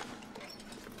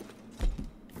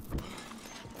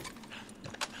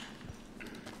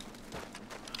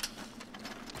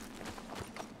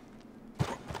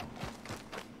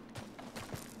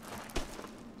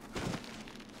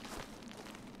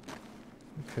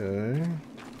 Okay.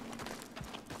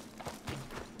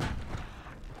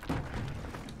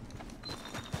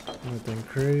 Nothing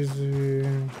crazy.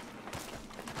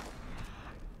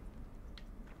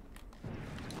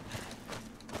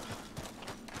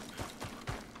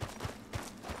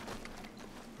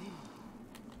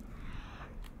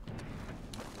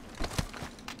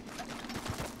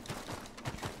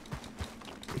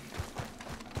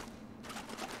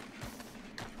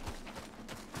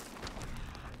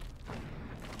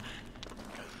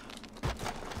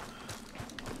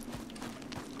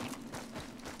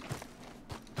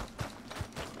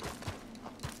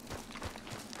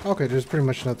 Okay, there's pretty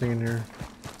much nothing in here.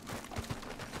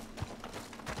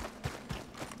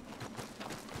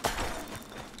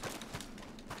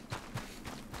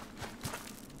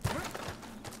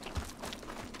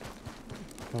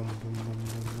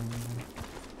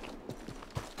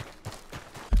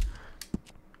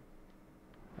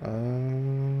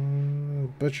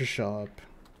 Butcher shop.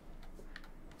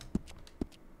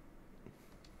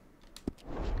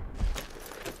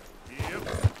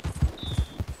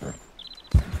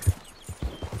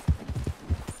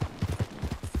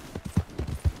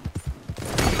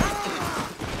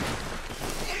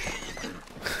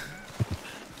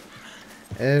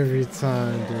 Every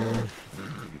time, dude.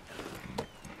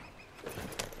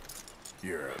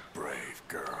 You're a brave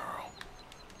girl.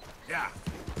 Yeah.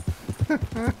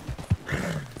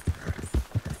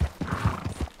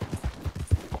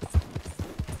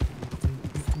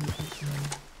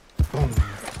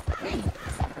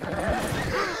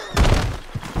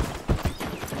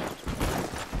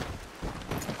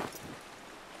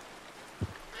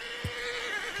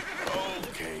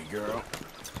 Okay, girl.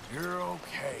 You're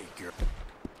okay, girl.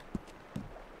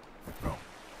 Oh.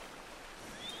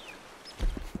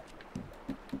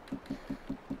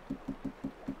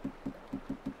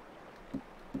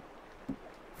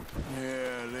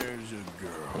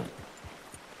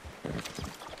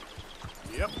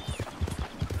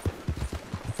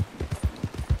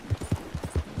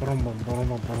 I'm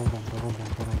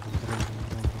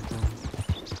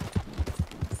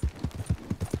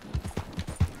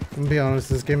gonna be honest,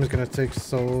 this game is gonna take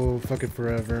so fucking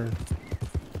forever.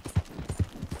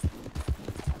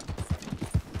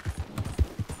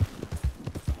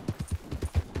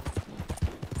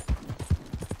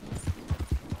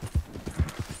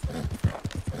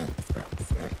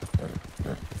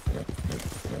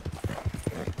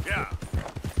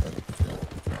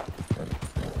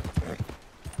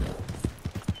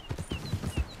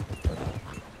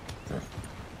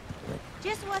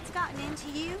 Just what's gotten into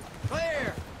you?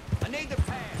 Clear! I need the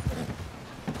pass.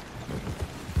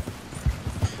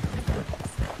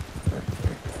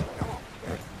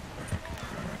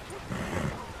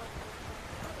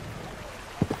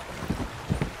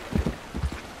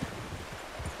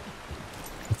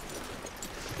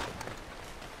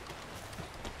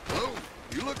 Hello,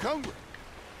 you look hungry.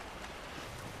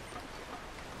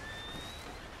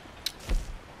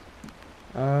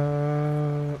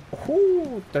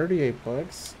 38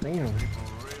 bucks. Damn. Really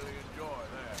enjoy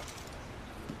that.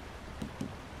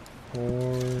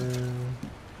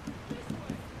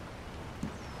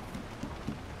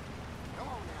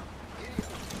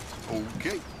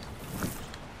 Okay.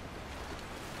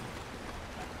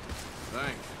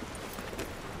 Thanks.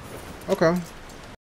 Okay.